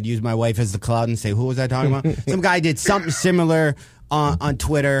was there, I'd use my wife as the cloud and say, who was I talking about? Some guy did something similar on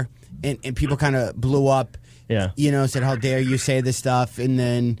Twitter, and people kind of blew up. Yeah. Said, how dare you say this stuff, and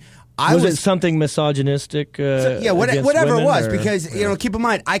then Was it something misogynistic? whatever women, it was, or- because keep in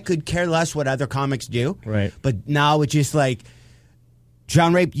mind, I could care less what other comics do, Right. But now it's just like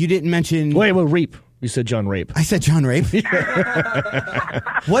John Rape. You didn't mention. Wait, Reep. You said John Rape. I said John Rape.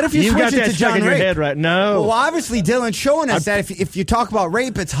 What if you You've switch got it that to stuck John in your Rape? head right now. Well, obviously, Dylan's showing us that if you talk about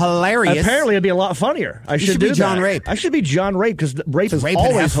rape, it's hilarious. Apparently, it'd be a lot funnier. I You should do be John that. Rape. I should be John Rape because rape is Rape and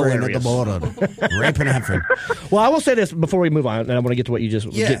always Heffron hilarious. at the border. Rape and Heffron. Well, I will say this before we move on, and I want to get to what you just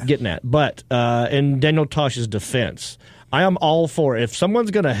getting at. But in Daniel Tosh's defense, I am all for if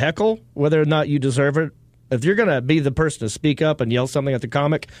someone's going to heckle, whether or not you deserve it, if you're going to be the person to speak up and yell something at the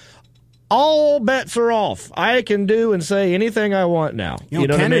comic, all bets are off. I can do and say anything I want now. You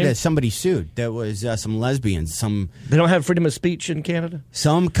know Canada, what I mean? somebody sued. There was some lesbians. They don't have freedom of speech in Canada?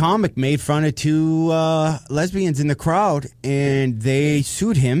 Some comic made fun of 2 lesbians in the crowd, and they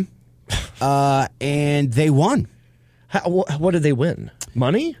sued him, and they won. What did they win?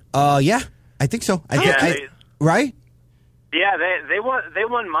 Money? Yeah, I think so. Right? Yeah, they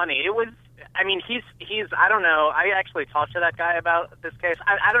won money. It was. I mean, he's. I don't know. I actually talked to that guy about this case.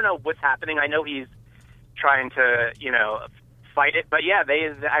 I don't know what's happening. I know he's trying to, fight it. But yeah,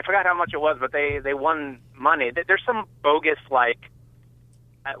 I forgot how much it was, but they won money. There's some bogus like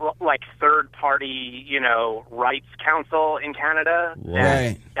third party, rights council in Canada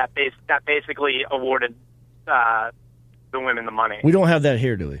Right. that basically awarded the women the money. We don't have that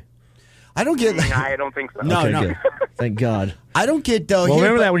here, do we? I don't get. I don't think so. No, Okay, no. good. Thank God. I don't get though. Well,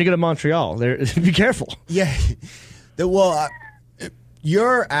 remember that when you go to Montreal. Be careful. Yeah.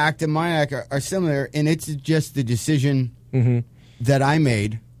 Your act and my act are similar, and it's just the decision that I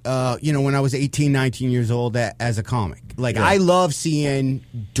made. When I was 18, 19 years old as a comic. I love seeing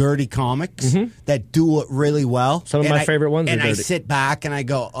dirty comics that do it really well. Some of my favorite ones are And I dirty. sit back and I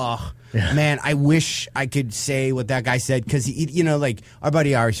go, oh, man, I wish I could say what that guy said. Because, our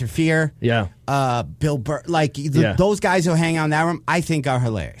buddy Ari Shafir, Yeah. Bill Burr, Yeah. those guys who hang out in that room, I think are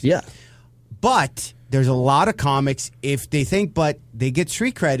hilarious. Yeah. But there's a lot of comics, if they think, but they get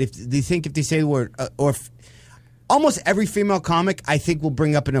street cred, if they say the word, almost every female comic, I think, will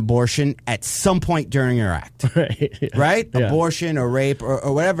bring up an abortion at some point during her act. Right? Yeah. Right? Yeah. Abortion or rape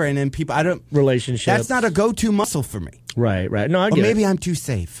or whatever. And then people, relationships. That's not a go-to muscle for me. Right. No, I get Or maybe it. I'm too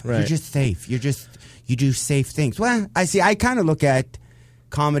safe. Right. You're just safe. You do safe things. Well, I kind of look at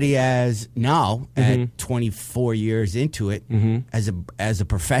comedy as now, at 24 years into it, as a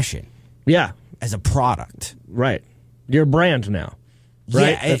profession. Yeah. As a product. Right. You're a brand now.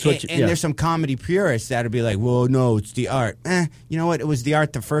 Right? Yeah, and there's some comedy purists that'll be like, well, no, it's the art. You know what? It was the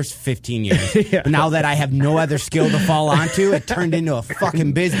art the first 15 years. But now that I have no other skill to fall onto, it turned into a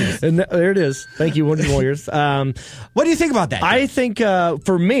fucking business. And there it is. Thank you, Woody Warriors. What do you think about that? I think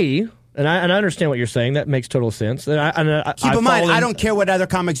for me, and I understand what you're saying. That makes total sense. And Keep in mind, I don't care what other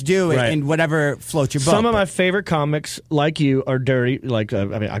comics do and whatever floats your boat. Some of my favorite comics, like you, are dirty. Like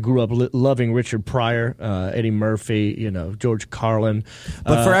I grew up loving Richard Pryor, Eddie Murphy, George Carlin.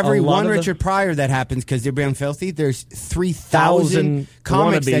 But for every one Richard Pryor that happens because they're being filthy, there's 3,000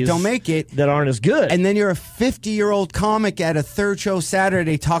 comics that don't make it that aren't as good. And then you're a 50-year-old comic at a third show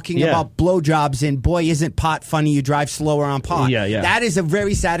Saturday talking about blowjobs and boy, isn't pot funny? You drive slower on pot. Yeah. That is a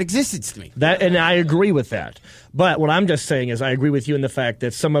very sad existence to me. And I agree with that. But what I'm just saying is I agree with you in the fact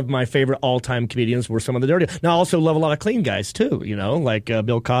that some of my favorite all-time comedians were some of the dirty. Now, I also love a lot of clean guys, too, like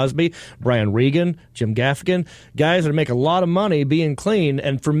Bill Cosby, Brian Regan, Jim Gaffigan, guys that make a lot of money being clean.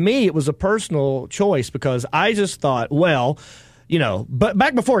 And for me, it was a personal choice because I just thought, well, but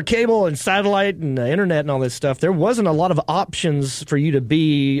back before cable and satellite and the internet and all this stuff, there wasn't a lot of options for you to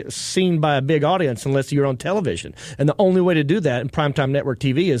be seen by a big audience unless you're on television. And the only way to do that in primetime network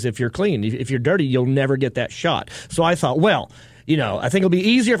TV is if you're clean. If you're dirty, you'll never get that shot. So I thought, well, I think it'll be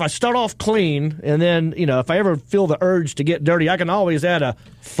easier if I start off clean, and then, if I ever feel the urge to get dirty, I can always add a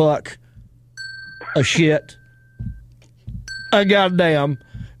fuck, a shit, a goddamn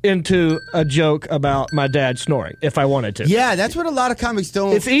into a joke about my dad snoring if I wanted to. Yeah, that's what a lot of comics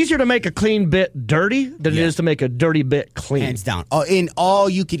don't. It's easier to make a clean bit dirty than it is to make a dirty bit clean. Hands down.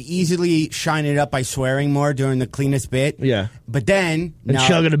 You could easily shine it up by swearing more during the cleanest bit. Yeah. But then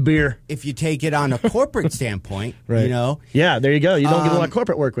chugging a beer. If you take it on a corporate standpoint, right. Yeah, there you go. You don't get a lot of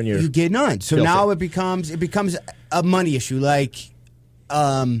corporate work when you get none. So now it becomes a money issue.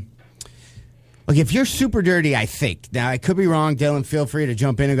 If you're super dirty, I think. Now, I could be wrong. Dylan, feel free to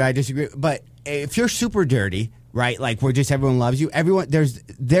jump in if I disagree. But if you're super dirty, right, like where just everyone loves you,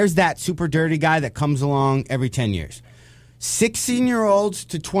 there's that super dirty guy that comes along every 10 years. 16-year-olds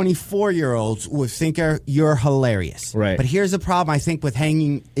to 24-year-olds would think you're hilarious. Right. But here's the problem, I think, with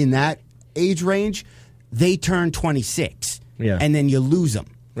hanging in that age range. They turn 26. Yeah. And then you lose them.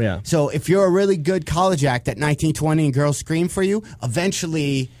 Yeah. So if you're a really good college act at 19, 20 and girls scream for you,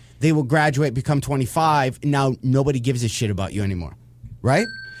 eventually they will graduate, become 25, and now nobody gives a shit about you anymore. Right?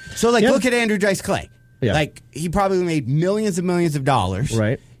 So, look at Andrew Dice Clay. Yeah. He probably made millions and millions of dollars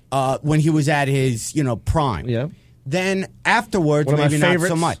when he was at his, prime. Yeah. Then afterwards, maybe not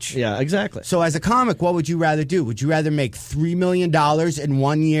so much. Yeah, exactly. So as a comic, what would you rather do? Would you rather make $3 million in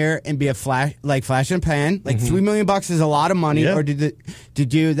 1 year and be a flash in a pan? Like $3 million is a lot of money, or to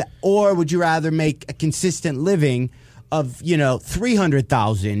do that, or would you rather make a consistent living of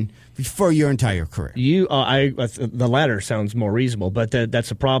 $300,000 for your entire career? The latter sounds more reasonable, but that's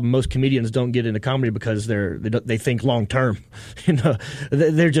a problem. Most comedians don't get into comedy because they think long term.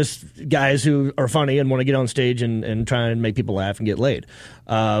 They're just guys who are funny and want to get on stage and try and make people laugh and get laid.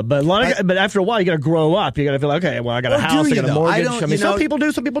 But after a while, you got to grow up. You got to feel like, okay, well, I got a house, I got a mortgage. Some people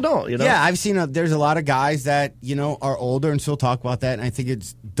do, some people don't. Yeah, I've seen there's a lot of guys that are older and still talk about that, and I think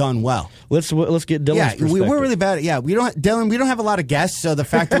it's done well. Let's get Dylan's perspective. We're really bad at we don't have a lot of guests, so the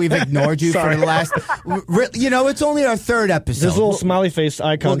fact that we've ignored you for the last, it's only our third episode. This little smiley face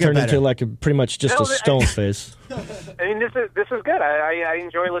icon turned into pretty much just a stone face. I mean, this is good. I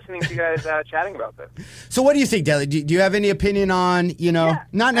enjoy listening to you guys chatting about this. So, what do you think, Dylan? Do you have any opinion on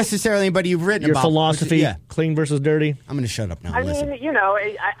not necessarily, but you've written your about philosophy, clean versus dirty? I'm going to shut up now. I mean,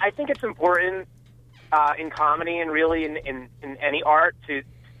 I think it's important in comedy and really in any art to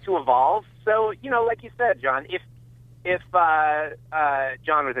evolve. So, like you said, John, if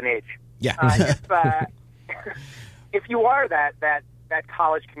John was an age, if you are that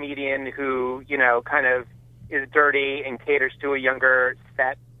college comedian who kind of is dirty and caters to a younger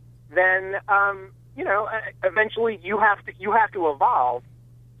set, then eventually you have to evolve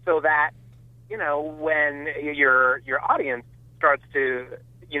so that when your audience starts to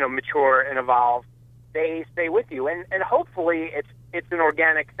mature and evolve, they stay with you, and hopefully it's an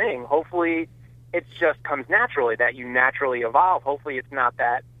organic thing. Hopefully it just comes naturally that you naturally evolve. Hopefully it's not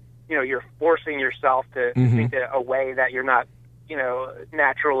that you're forcing yourself to think a way that you're not,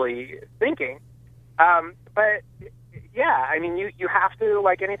 naturally thinking. But yeah, I mean, you have to,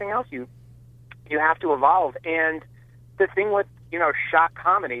 like anything else, you have to evolve. And the thing with, shock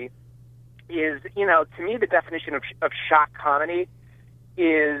comedy is, to me, the definition of shock comedy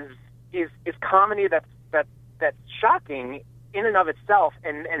is comedy that's shocking in and of itself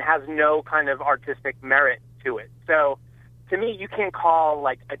and has no kind of artistic merit to it. So to me, you can't call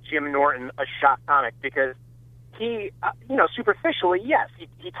like a Jim Norton a shock comic because he, superficially, yes,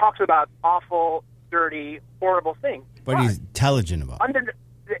 he talks about awful, dirty, horrible things. But he's intelligent about it.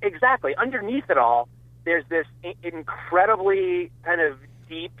 Exactly. Underneath it all, there's this incredibly kind of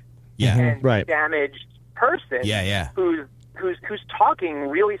deep and damaged person who's talking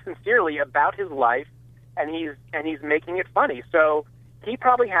really sincerely about his life, and he's making it funny. So he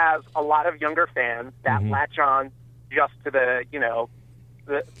probably has a lot of younger fans that latch on just to the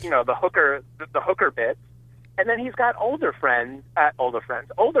hooker bits, and then he's got older fans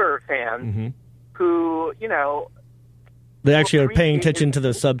who they actually are paying attention to the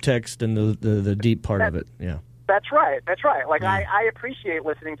subtext and the deep part of it. Yeah, that's right. Like I appreciate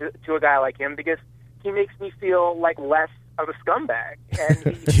listening to a guy like him because he makes me feel like less of a scumbag,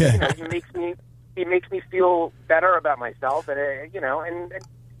 and he makes me feel better about myself, and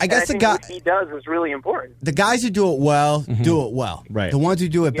I guess the guy what he does is really important. The guys who do it well, do it well. Right. The ones who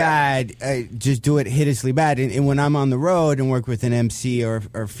do it bad, just do it hideously bad. And when I'm on the road and work with an MC or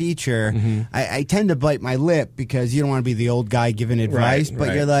feature, I tend to bite my lip because you don't want to be the old guy giving advice.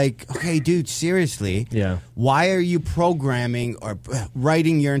 But you're like, okay, dude, seriously. Yeah. Why are you programming or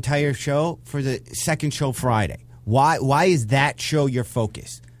writing your entire show for the second show Friday? Why is that show your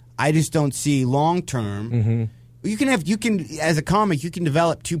focus? I just don't see long term. You can as a comic, you can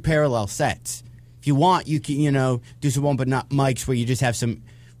develop two parallel sets. If you want, you can, do some one but not mics where you just have some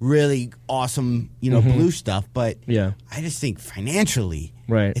really awesome, blue stuff. But I just think financially,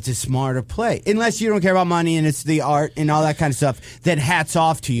 it's a smarter play. Unless you don't care about money and it's the art and all that kind of stuff, then hats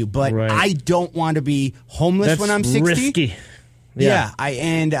off to you. But I don't want to be homeless when I'm 60. Risky. Yeah,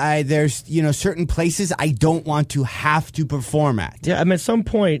 there's certain places I don't want to have to perform at. Yeah, I mean, at some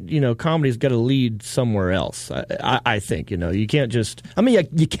point, comedy's got to lead somewhere else. I think you can't just. I mean,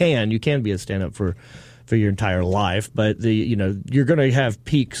 you can be a stand-up for your entire life, but you're going to have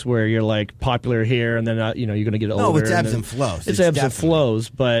peaks where you're like popular here, and then you're going to get older. No, it's ebbs and flows. It's ebbs and flows,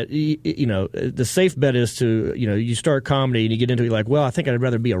 but the safe bet is to you start comedy and you get into it like, well, I think I'd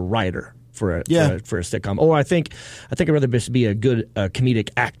rather be a writer. For a sitcom, or I think I'd rather just be a good comedic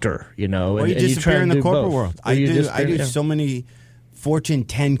actor, Or you disappear in the corporate world. I do so many Fortune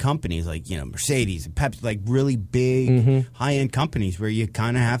 10 companies like Mercedes and Pepsi, like really big high end companies where you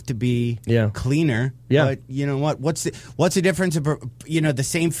kind of have to be cleaner. Yeah. But you know what? What's the difference of the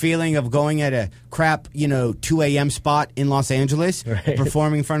same feeling of going at a crap 2 a.m. spot in Los Angeles,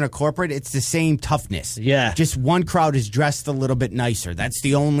 performing in front of corporate? It's the same toughness. Yeah. Just one crowd is dressed a little bit nicer. That's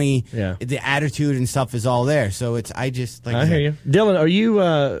the only the attitude and stuff is all there. So I hear you, Dylan. Are you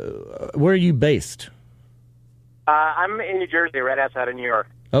where are you based? I'm in New Jersey, right outside of New York.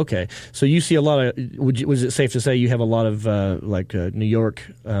 Okay, so you see a lot of. Was it safe to say you have a lot of New York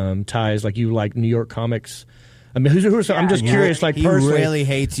ties? Like you like New York comics? I mean, I'm just curious. Like, he personally, really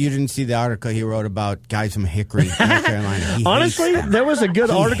hates. You didn't see the article he wrote about guys from Hickory, North Carolina. Honestly, there was a good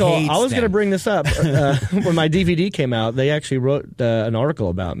article. I was going to bring this up when my DVD came out. They actually wrote an article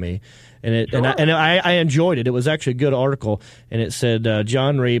about me. And I enjoyed it. It was actually a good article, and it said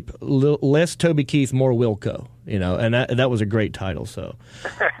John Reap, less Toby Keith, more Wilco. And that was a great title. So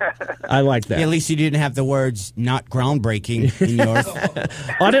I like that. Yeah, at least you didn't have the words "not groundbreaking" in yours.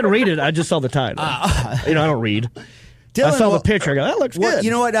 I didn't read it. I just saw the title. I don't read. Dylan, I saw the picture. I go, that looks good.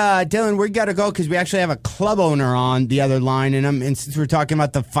 You know what, Dylan? We got to go because we actually have a club owner on the other line, and since we're talking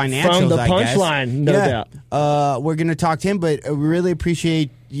about the financials, from the punchline, no doubt. We're going to talk to him, but we really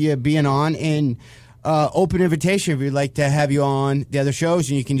appreciate you being on, and open invitation if we'd like to have you on the other shows,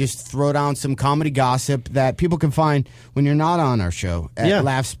 and you can just throw down some comedy gossip that people can find when you're not on our show at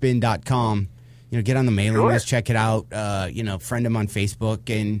laughspin.com. Get on the mailing list, check it out. Friend him on Facebook.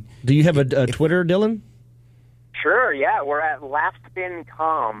 And do you have a Twitter, Dylan? Sure, yeah. We're at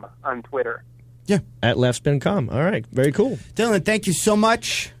LaughSpinCom on Twitter. Yeah. At LaughSpinCom. All right. Very cool. Dylan, thank you so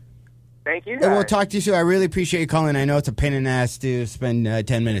much. Thank you, guys. And we'll talk to you soon. I really appreciate you calling. I know it's a pain in the ass to spend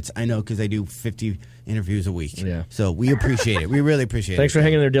 10 minutes. I know because I do 50 interviews a week. Yeah. So we appreciate it. We really appreciate Thanks it. for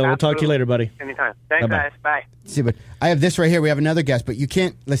hanging there, Dylan. We'll talk to you later, buddy. Anytime. Thanks, Bye-bye. guys. Bye. See, but I have this right here. We have another guest, but you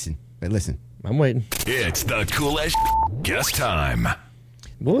can't listen. But listen. I'm waiting. It's the coolest guest time.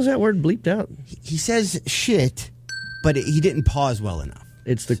 What was that word bleeped out? He says shit, but he didn't pause well enough.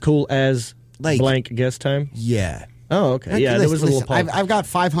 It's the cool as blank guess time? Yeah. Oh, okay. Yeah, there was a little pause. I've got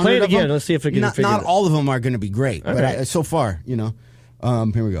 500 Play it of again. them. Let's see if we can figure Not it. all of them are going to be great, All but right. so far, here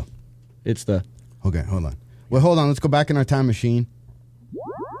we go. It's the... Okay, hold on. Well, hold on. Let's go back in our time machine.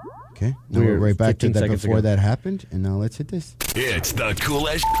 Okay. Now we're right back to that before that happened, and now let's hit this. It's the cool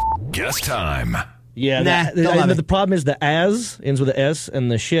as guess time. Yeah, the problem is the as ends with an S, and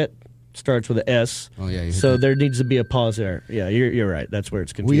the shit starts with an S. Oh, yeah. So there needs to be a pause there. Yeah, you're right. That's where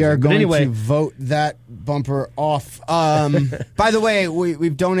it's confusing. We are going to vote that bumper off. By the way,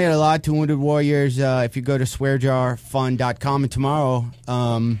 we've donated a lot to Wounded Warriors. If you go to swearjarfund.com, and tomorrow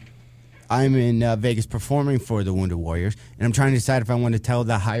I'm in Vegas performing for the Wounded Warriors, and I'm trying to decide if I want to tell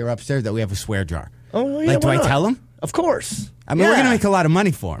the higher ups there that we have a swear jar. Oh, yeah, do I tell them? Of course. I mean, we're going to make a lot of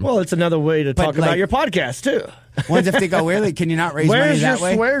money for them. Well, it's another way to talk about your podcast, too. What if they go, really? Can you not raise money that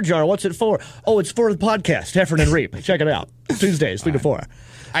way? Where's your swear jar? What's it for? Oh, it's for the podcast, Heffern and Reap. Check it out. Tuesdays, 3 to 4. All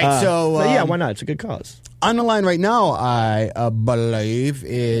right, so... yeah, why not? It's a good cause. On the line right now, I believe,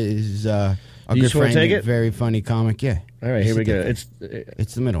 is a good friend, a very funny comic. Yeah. All right, here we go. It's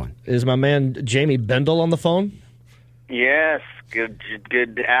the middle one. Is my man Jamie Bendel on the phone? Yes.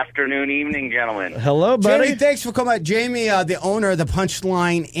 Good afternoon, evening, gentlemen. Hello, buddy. Jamie, thanks for coming. Jamie, the owner of the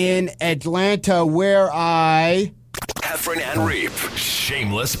Punchline in Atlanta, where I... Heffern and Reap.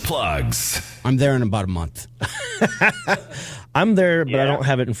 Shameless plugs. I'm there in about a month. I'm there, but I don't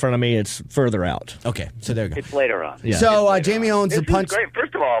have it in front of me. It's further out. Okay, so there we go. It's later on. Yeah. So Jamie owns the Punch... Great.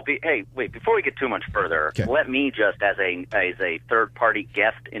 First of all, wait, before we get too much further, let me just, as a third-party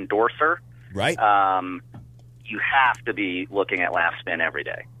guest endorser... Right. You have to be looking at Laughspin every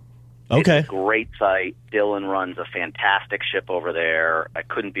day. Okay. It's a great site. Dylan runs a fantastic ship over there. I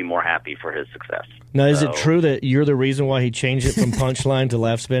couldn't be more happy for his success. Now, is it true that you're the reason why he changed it from Punchline to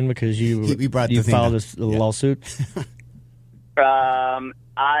Laughspin because you filed a lawsuit?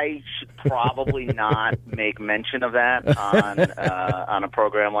 I should probably not make mention of that on a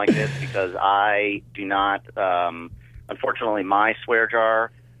program like this because I do not. Unfortunately, my swear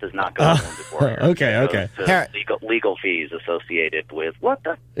jar does not go to Wounded Warriors. Okay. Legal fees associated with what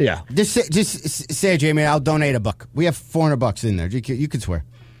the? Yeah. Just say, Jamie, I'll donate $1. We have $400 in there. You can swear.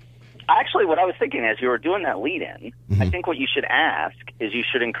 Actually, what I was thinking as you were doing that lead-in, I think what you should ask is you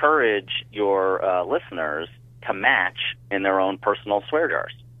should encourage your listeners to match in their own personal swear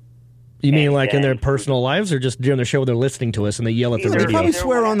jars. You mean like in their personal lives or just during the show where they're listening to us and they yell at the radio? They probably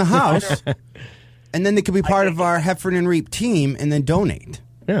swear on the house, and then they could be part of our Heffern and Reap team and then donate.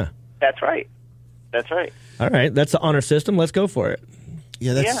 Yeah. That's right. All right. That's the honor system. Let's go for it.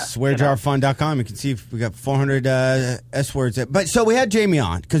 Yeah, that's swearjarfund.com. You can see if we got 400 S words. But so we had Jamie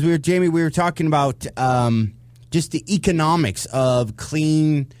on because we were talking about just the economics of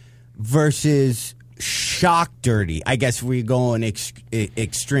clean versus shock dirty. I guess we go in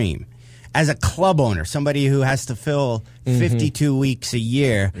extreme. As a club owner, somebody who has to fill 52 weeks a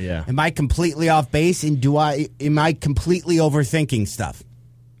year, am I completely off base and am I completely overthinking stuff?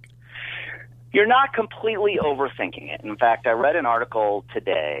 You're not completely overthinking it. In fact, I read an article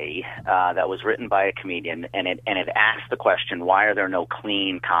today that was written by a comedian, and it asked the question, why are there no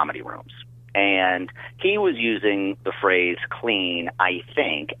clean comedy rooms? And he was using the phrase clean, I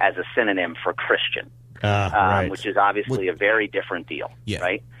think, as a synonym for Christian, which is obviously a very different deal,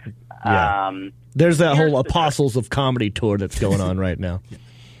 right? Yeah. There's that whole Apostles of Comedy tour that's going on right now.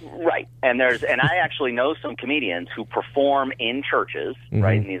 Right, and I actually know some comedians who perform in churches,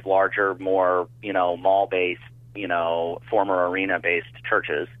 right, in these larger, more mall-based, former arena-based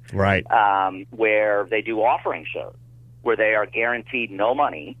churches, right, where they do offering shows, where they are guaranteed no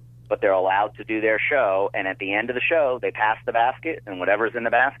money, but they're allowed to do their show, and at the end of the show, they pass the basket, and whatever's in the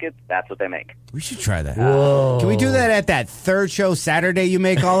basket, that's what they make. We should try that. Whoa. Can we do that at that third show Saturday you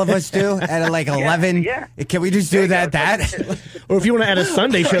make all of us do at 11? Yeah. Can we just do that? Or if you want to add a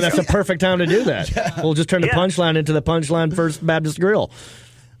Sunday show, that's the perfect time to do that. Yeah. We'll just turn the Punchline into the Punchline First Baptist Grill.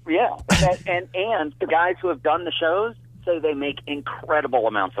 Yeah, and the guys who have done the shows say they make incredible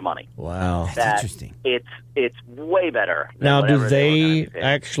amounts of money. Wow. That's interesting. It's way better. Now, do they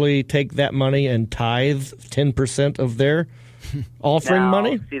actually take that money and tithe 10% of their offering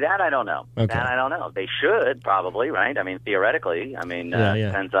money? See, that I don't know. Okay. That I don't know. They should probably, right? I mean, theoretically. I mean,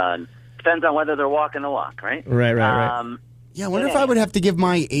 depends on whether they're walking the walk, right? Right. Yeah, I wonder if I would have to give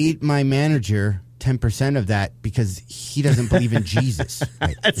my manager 10% of that because he doesn't believe in Jesus.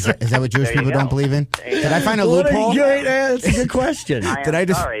 Right? Is that what Jewish people don't believe in? Did I find a loophole? That's a good question.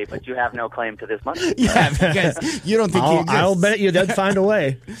 Sorry, but you have no claim to this money. Yeah, because you don't think he exists. I'll bet you they'd find a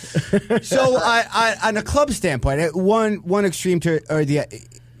way. So, on a club standpoint, one extreme to or the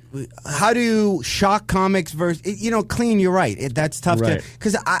how do you shock comics versus clean? You're right. That's tough to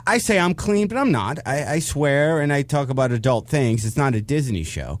because I say I'm clean, but I'm not. I swear and I talk about adult things. It's not a Disney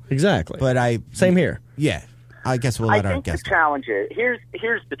show. Exactly. But same here. Yeah. I guess we'll let our guests. I think the challenge is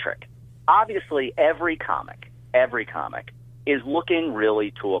here's the trick. Obviously, every comic is looking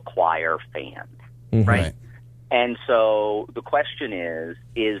really to acquire fans, right? And so the question is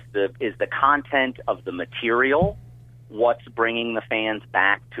the content of the material what's bringing the fans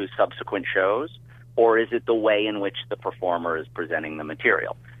back to subsequent shows, or is it the way in which the performer is presenting the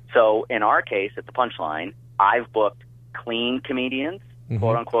material? So in our case, at the Punchline, I've booked clean comedians,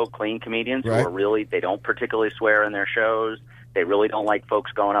 quote unquote clean comedians who are really, they don't particularly swear in their shows. They really don't like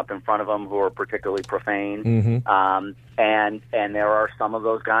folks going up in front of them who are particularly profane. And there are some of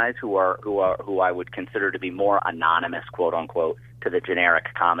those guys who I would consider to be more anonymous, quote unquote, to the generic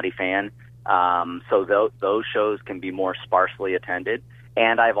comedy fan. So those shows can be more sparsely attended.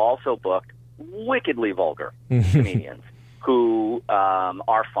 And I've also booked wickedly vulgar comedians who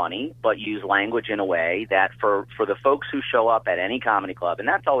are funny but use language in a way that for the folks who show up at any comedy club, and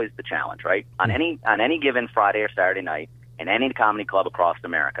that's always the challenge, right? On any given Friday or Saturday night, in any comedy club across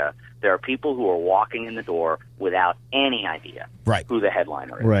America, there are people who are walking in the door without any idea who the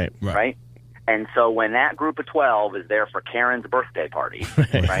headliner is. Right? And so when that group of 12 is there for Karen's birthday party,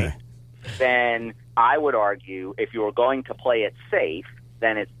 right, then I would argue if you were going to play it safe,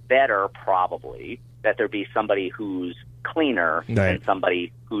 then it's better probably that there be somebody who's cleaner than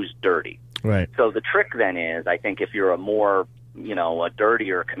somebody who's dirty. Right. So the trick then is, I think if you're a more a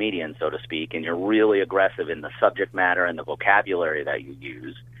dirtier comedian, so to speak, and you're really aggressive in the subject matter and the vocabulary that you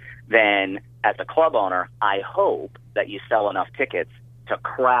use, then as a club owner, I hope that you sell enough tickets to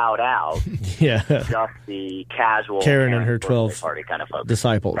crowd out just the casual Karen and her 12 party kind of folks.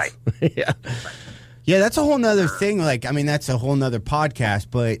 disciples. Right. Yeah, that's a whole nother thing. Like, I mean, that's a whole nother podcast,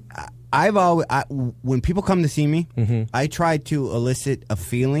 but I've always, when people come to see me, I try to elicit a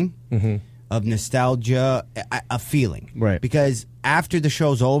feeling of nostalgia, a feeling. Right. Because after the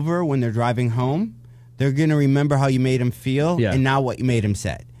show's over, when they're driving home, they're going to remember how you made them feel and not what you made them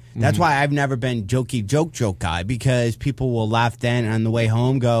say. That's why I've never been jokey joke guy, because people will laugh then and on the way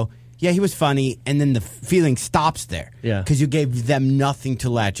home go, yeah, he was funny, and then the feeling stops there. Yeah. Because you gave them nothing to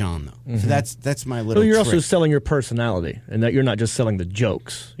latch on, though. So that's my little Well, you're trick. also selling your personality, and that you're not just selling the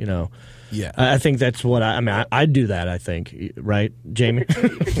jokes, Yeah. I think that's what I do that, I think, right, Jamie?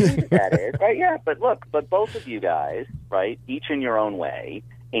 That is, right? Yeah, but both of you guys, right, each in your own way,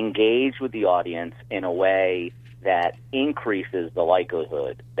 engage with the audience in a way that increases the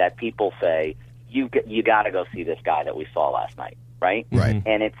likelihood that people say, you got to go see this guy that we saw last night, right? Right.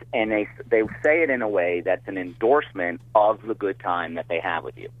 And they say it in a way that's an endorsement of the good time that they have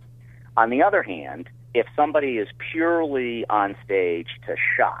with you. On the other hand, if somebody is purely on stage to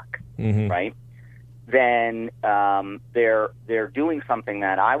shock, right, then they're doing something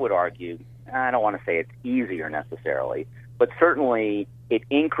that I would argue, I don't want to say it's easier necessarily, but certainly it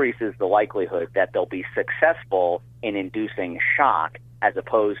increases the likelihood that they'll be successful in inducing shock as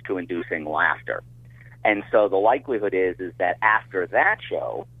opposed to inducing laughter. And so the likelihood is that after that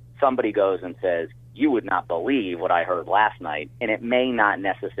show, somebody goes and says, you would not believe what I heard last night, and it may not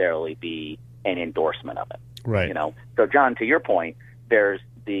necessarily be an endorsement of it. Right. So John, to your point, there's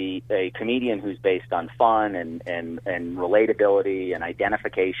a comedian who's based on fun and relatability and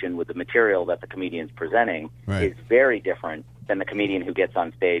identification with the material that the comedian's presenting is very different than the comedian who gets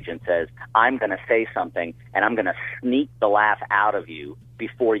on stage and says, I'm going to say something and I'm going to sneak the laugh out of you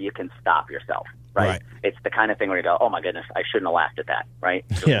before you can stop yourself. Right? It's the kind of thing where you go, oh my goodness, I shouldn't have laughed at that. Right?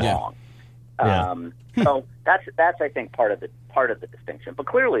 It's wrong. So that's I think part of the distinction. But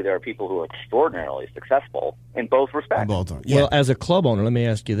clearly there are people who are extraordinarily successful in both respects. Well, as a club owner, let me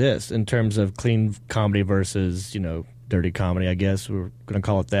ask you this: in terms of clean comedy versus dirty comedy, I guess we're going to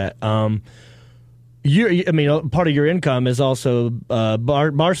call it that. Part of your income is also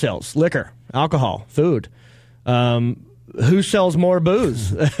bar sales, liquor, alcohol, food. Who sells more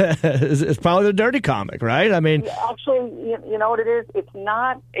booze? It's probably the dirty comic, right? I mean, actually, you know what it is? It's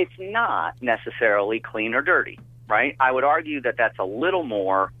not necessarily clean or dirty, right? I would argue that that's a little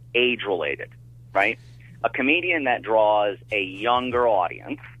more age-related, right? A comedian that draws a younger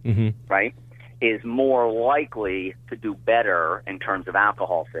audience, right, is more likely to do better in terms of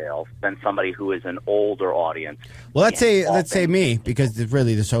alcohol sales than somebody who is an older audience. Well, let's say me, because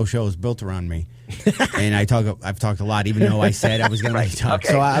really this whole show is built around me. And I've talked a lot, even though I said I was going to let you talk.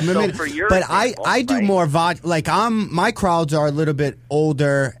 Okay. So I'm a minute, for your but example, I do more vodka. Like my crowds are a little bit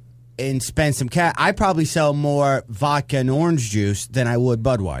older and spend some cash. I probably sell more vodka and orange juice than I would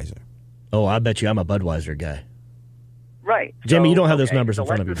Budweiser. Oh, I bet you I'm a Budweiser guy. Right, Jamie. You don't have those okay, numbers so in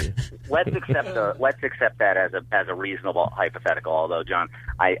front of you. Do you? let's accept that as a reasonable hypothetical. Although, John,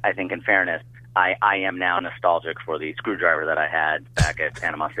 I think in fairness, I am now nostalgic for the screwdriver that I had back at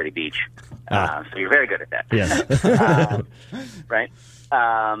Panama City Beach. So you're very good at that. Yes. Right.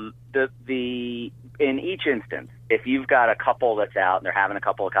 In each instance, if you've got a couple that's out and they're having a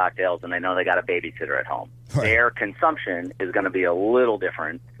couple of cocktails and they know they got a babysitter at home, their consumption is going to be a little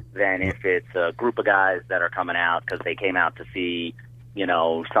different than if it's a group of guys that are coming out because they came out to see,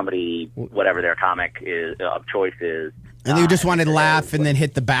 somebody, whatever their comic is of choice is. And they just wanted to laugh and then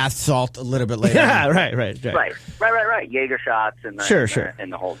hit the bath salt a little bit later. Yeah, right. Jaeger shots and the, sure.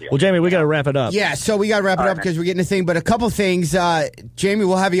 And the whole deal. Well, Jamie, we got to wrap it up. Yeah, so we got to wrap it up because we're getting a thing. But a couple things. Jamie,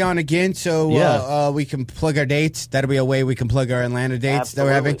 we'll have you on again so we can plug our dates. That'll be a way we can plug our Atlanta dates that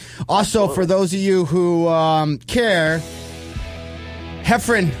we're having. Also, for those of you who care,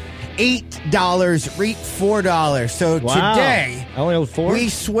 Heffron, $8, Reap $4. So today, I only owe $4. We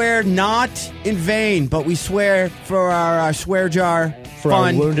swear not in vain, but we swear for our swear jar for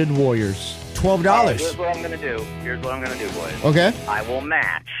fund. Our wounded warriors. $12. Here's what I'm going to do. Boys. Okay. I will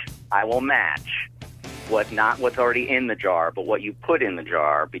match not what's already in the jar, but what you put in the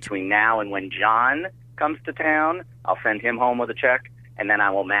jar between now and when John comes to town. I'll send him home with a check, and then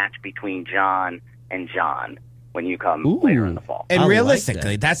I will match between John and John when you come later in the fall. And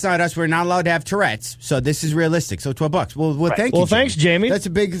realistically, that's not us. We're not allowed to have Tourette's. So this is realistic. So $12. Well, thank you. Well, thanks, Jamie. That's a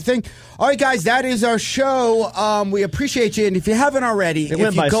big thing. All right, guys, that is our show. We appreciate you. And if you haven't already, if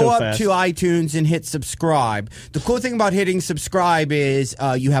you go up to iTunes and hit subscribe, the cool thing about hitting subscribe is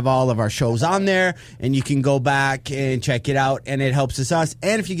you have all of our shows on there, and you can go back and check it out, and it helps us.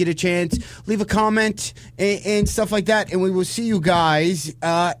 And if you get a chance, leave a comment and stuff like that. And we will see you guys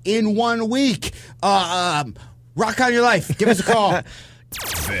in 1 week. Rock on your life. Give us a call.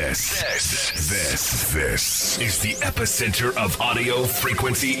 This is the epicenter of audio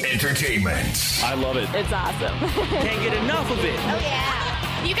frequency entertainment. I love it. It's awesome. Can't get enough of it. Oh,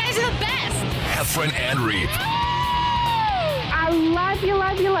 yeah. You guys are the best. Heffron and Reap. I love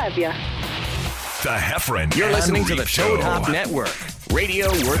you. The Heffron You're and listening to Reap the Show. Toad Hop Network. Radio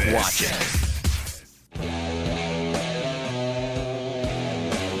worth watching.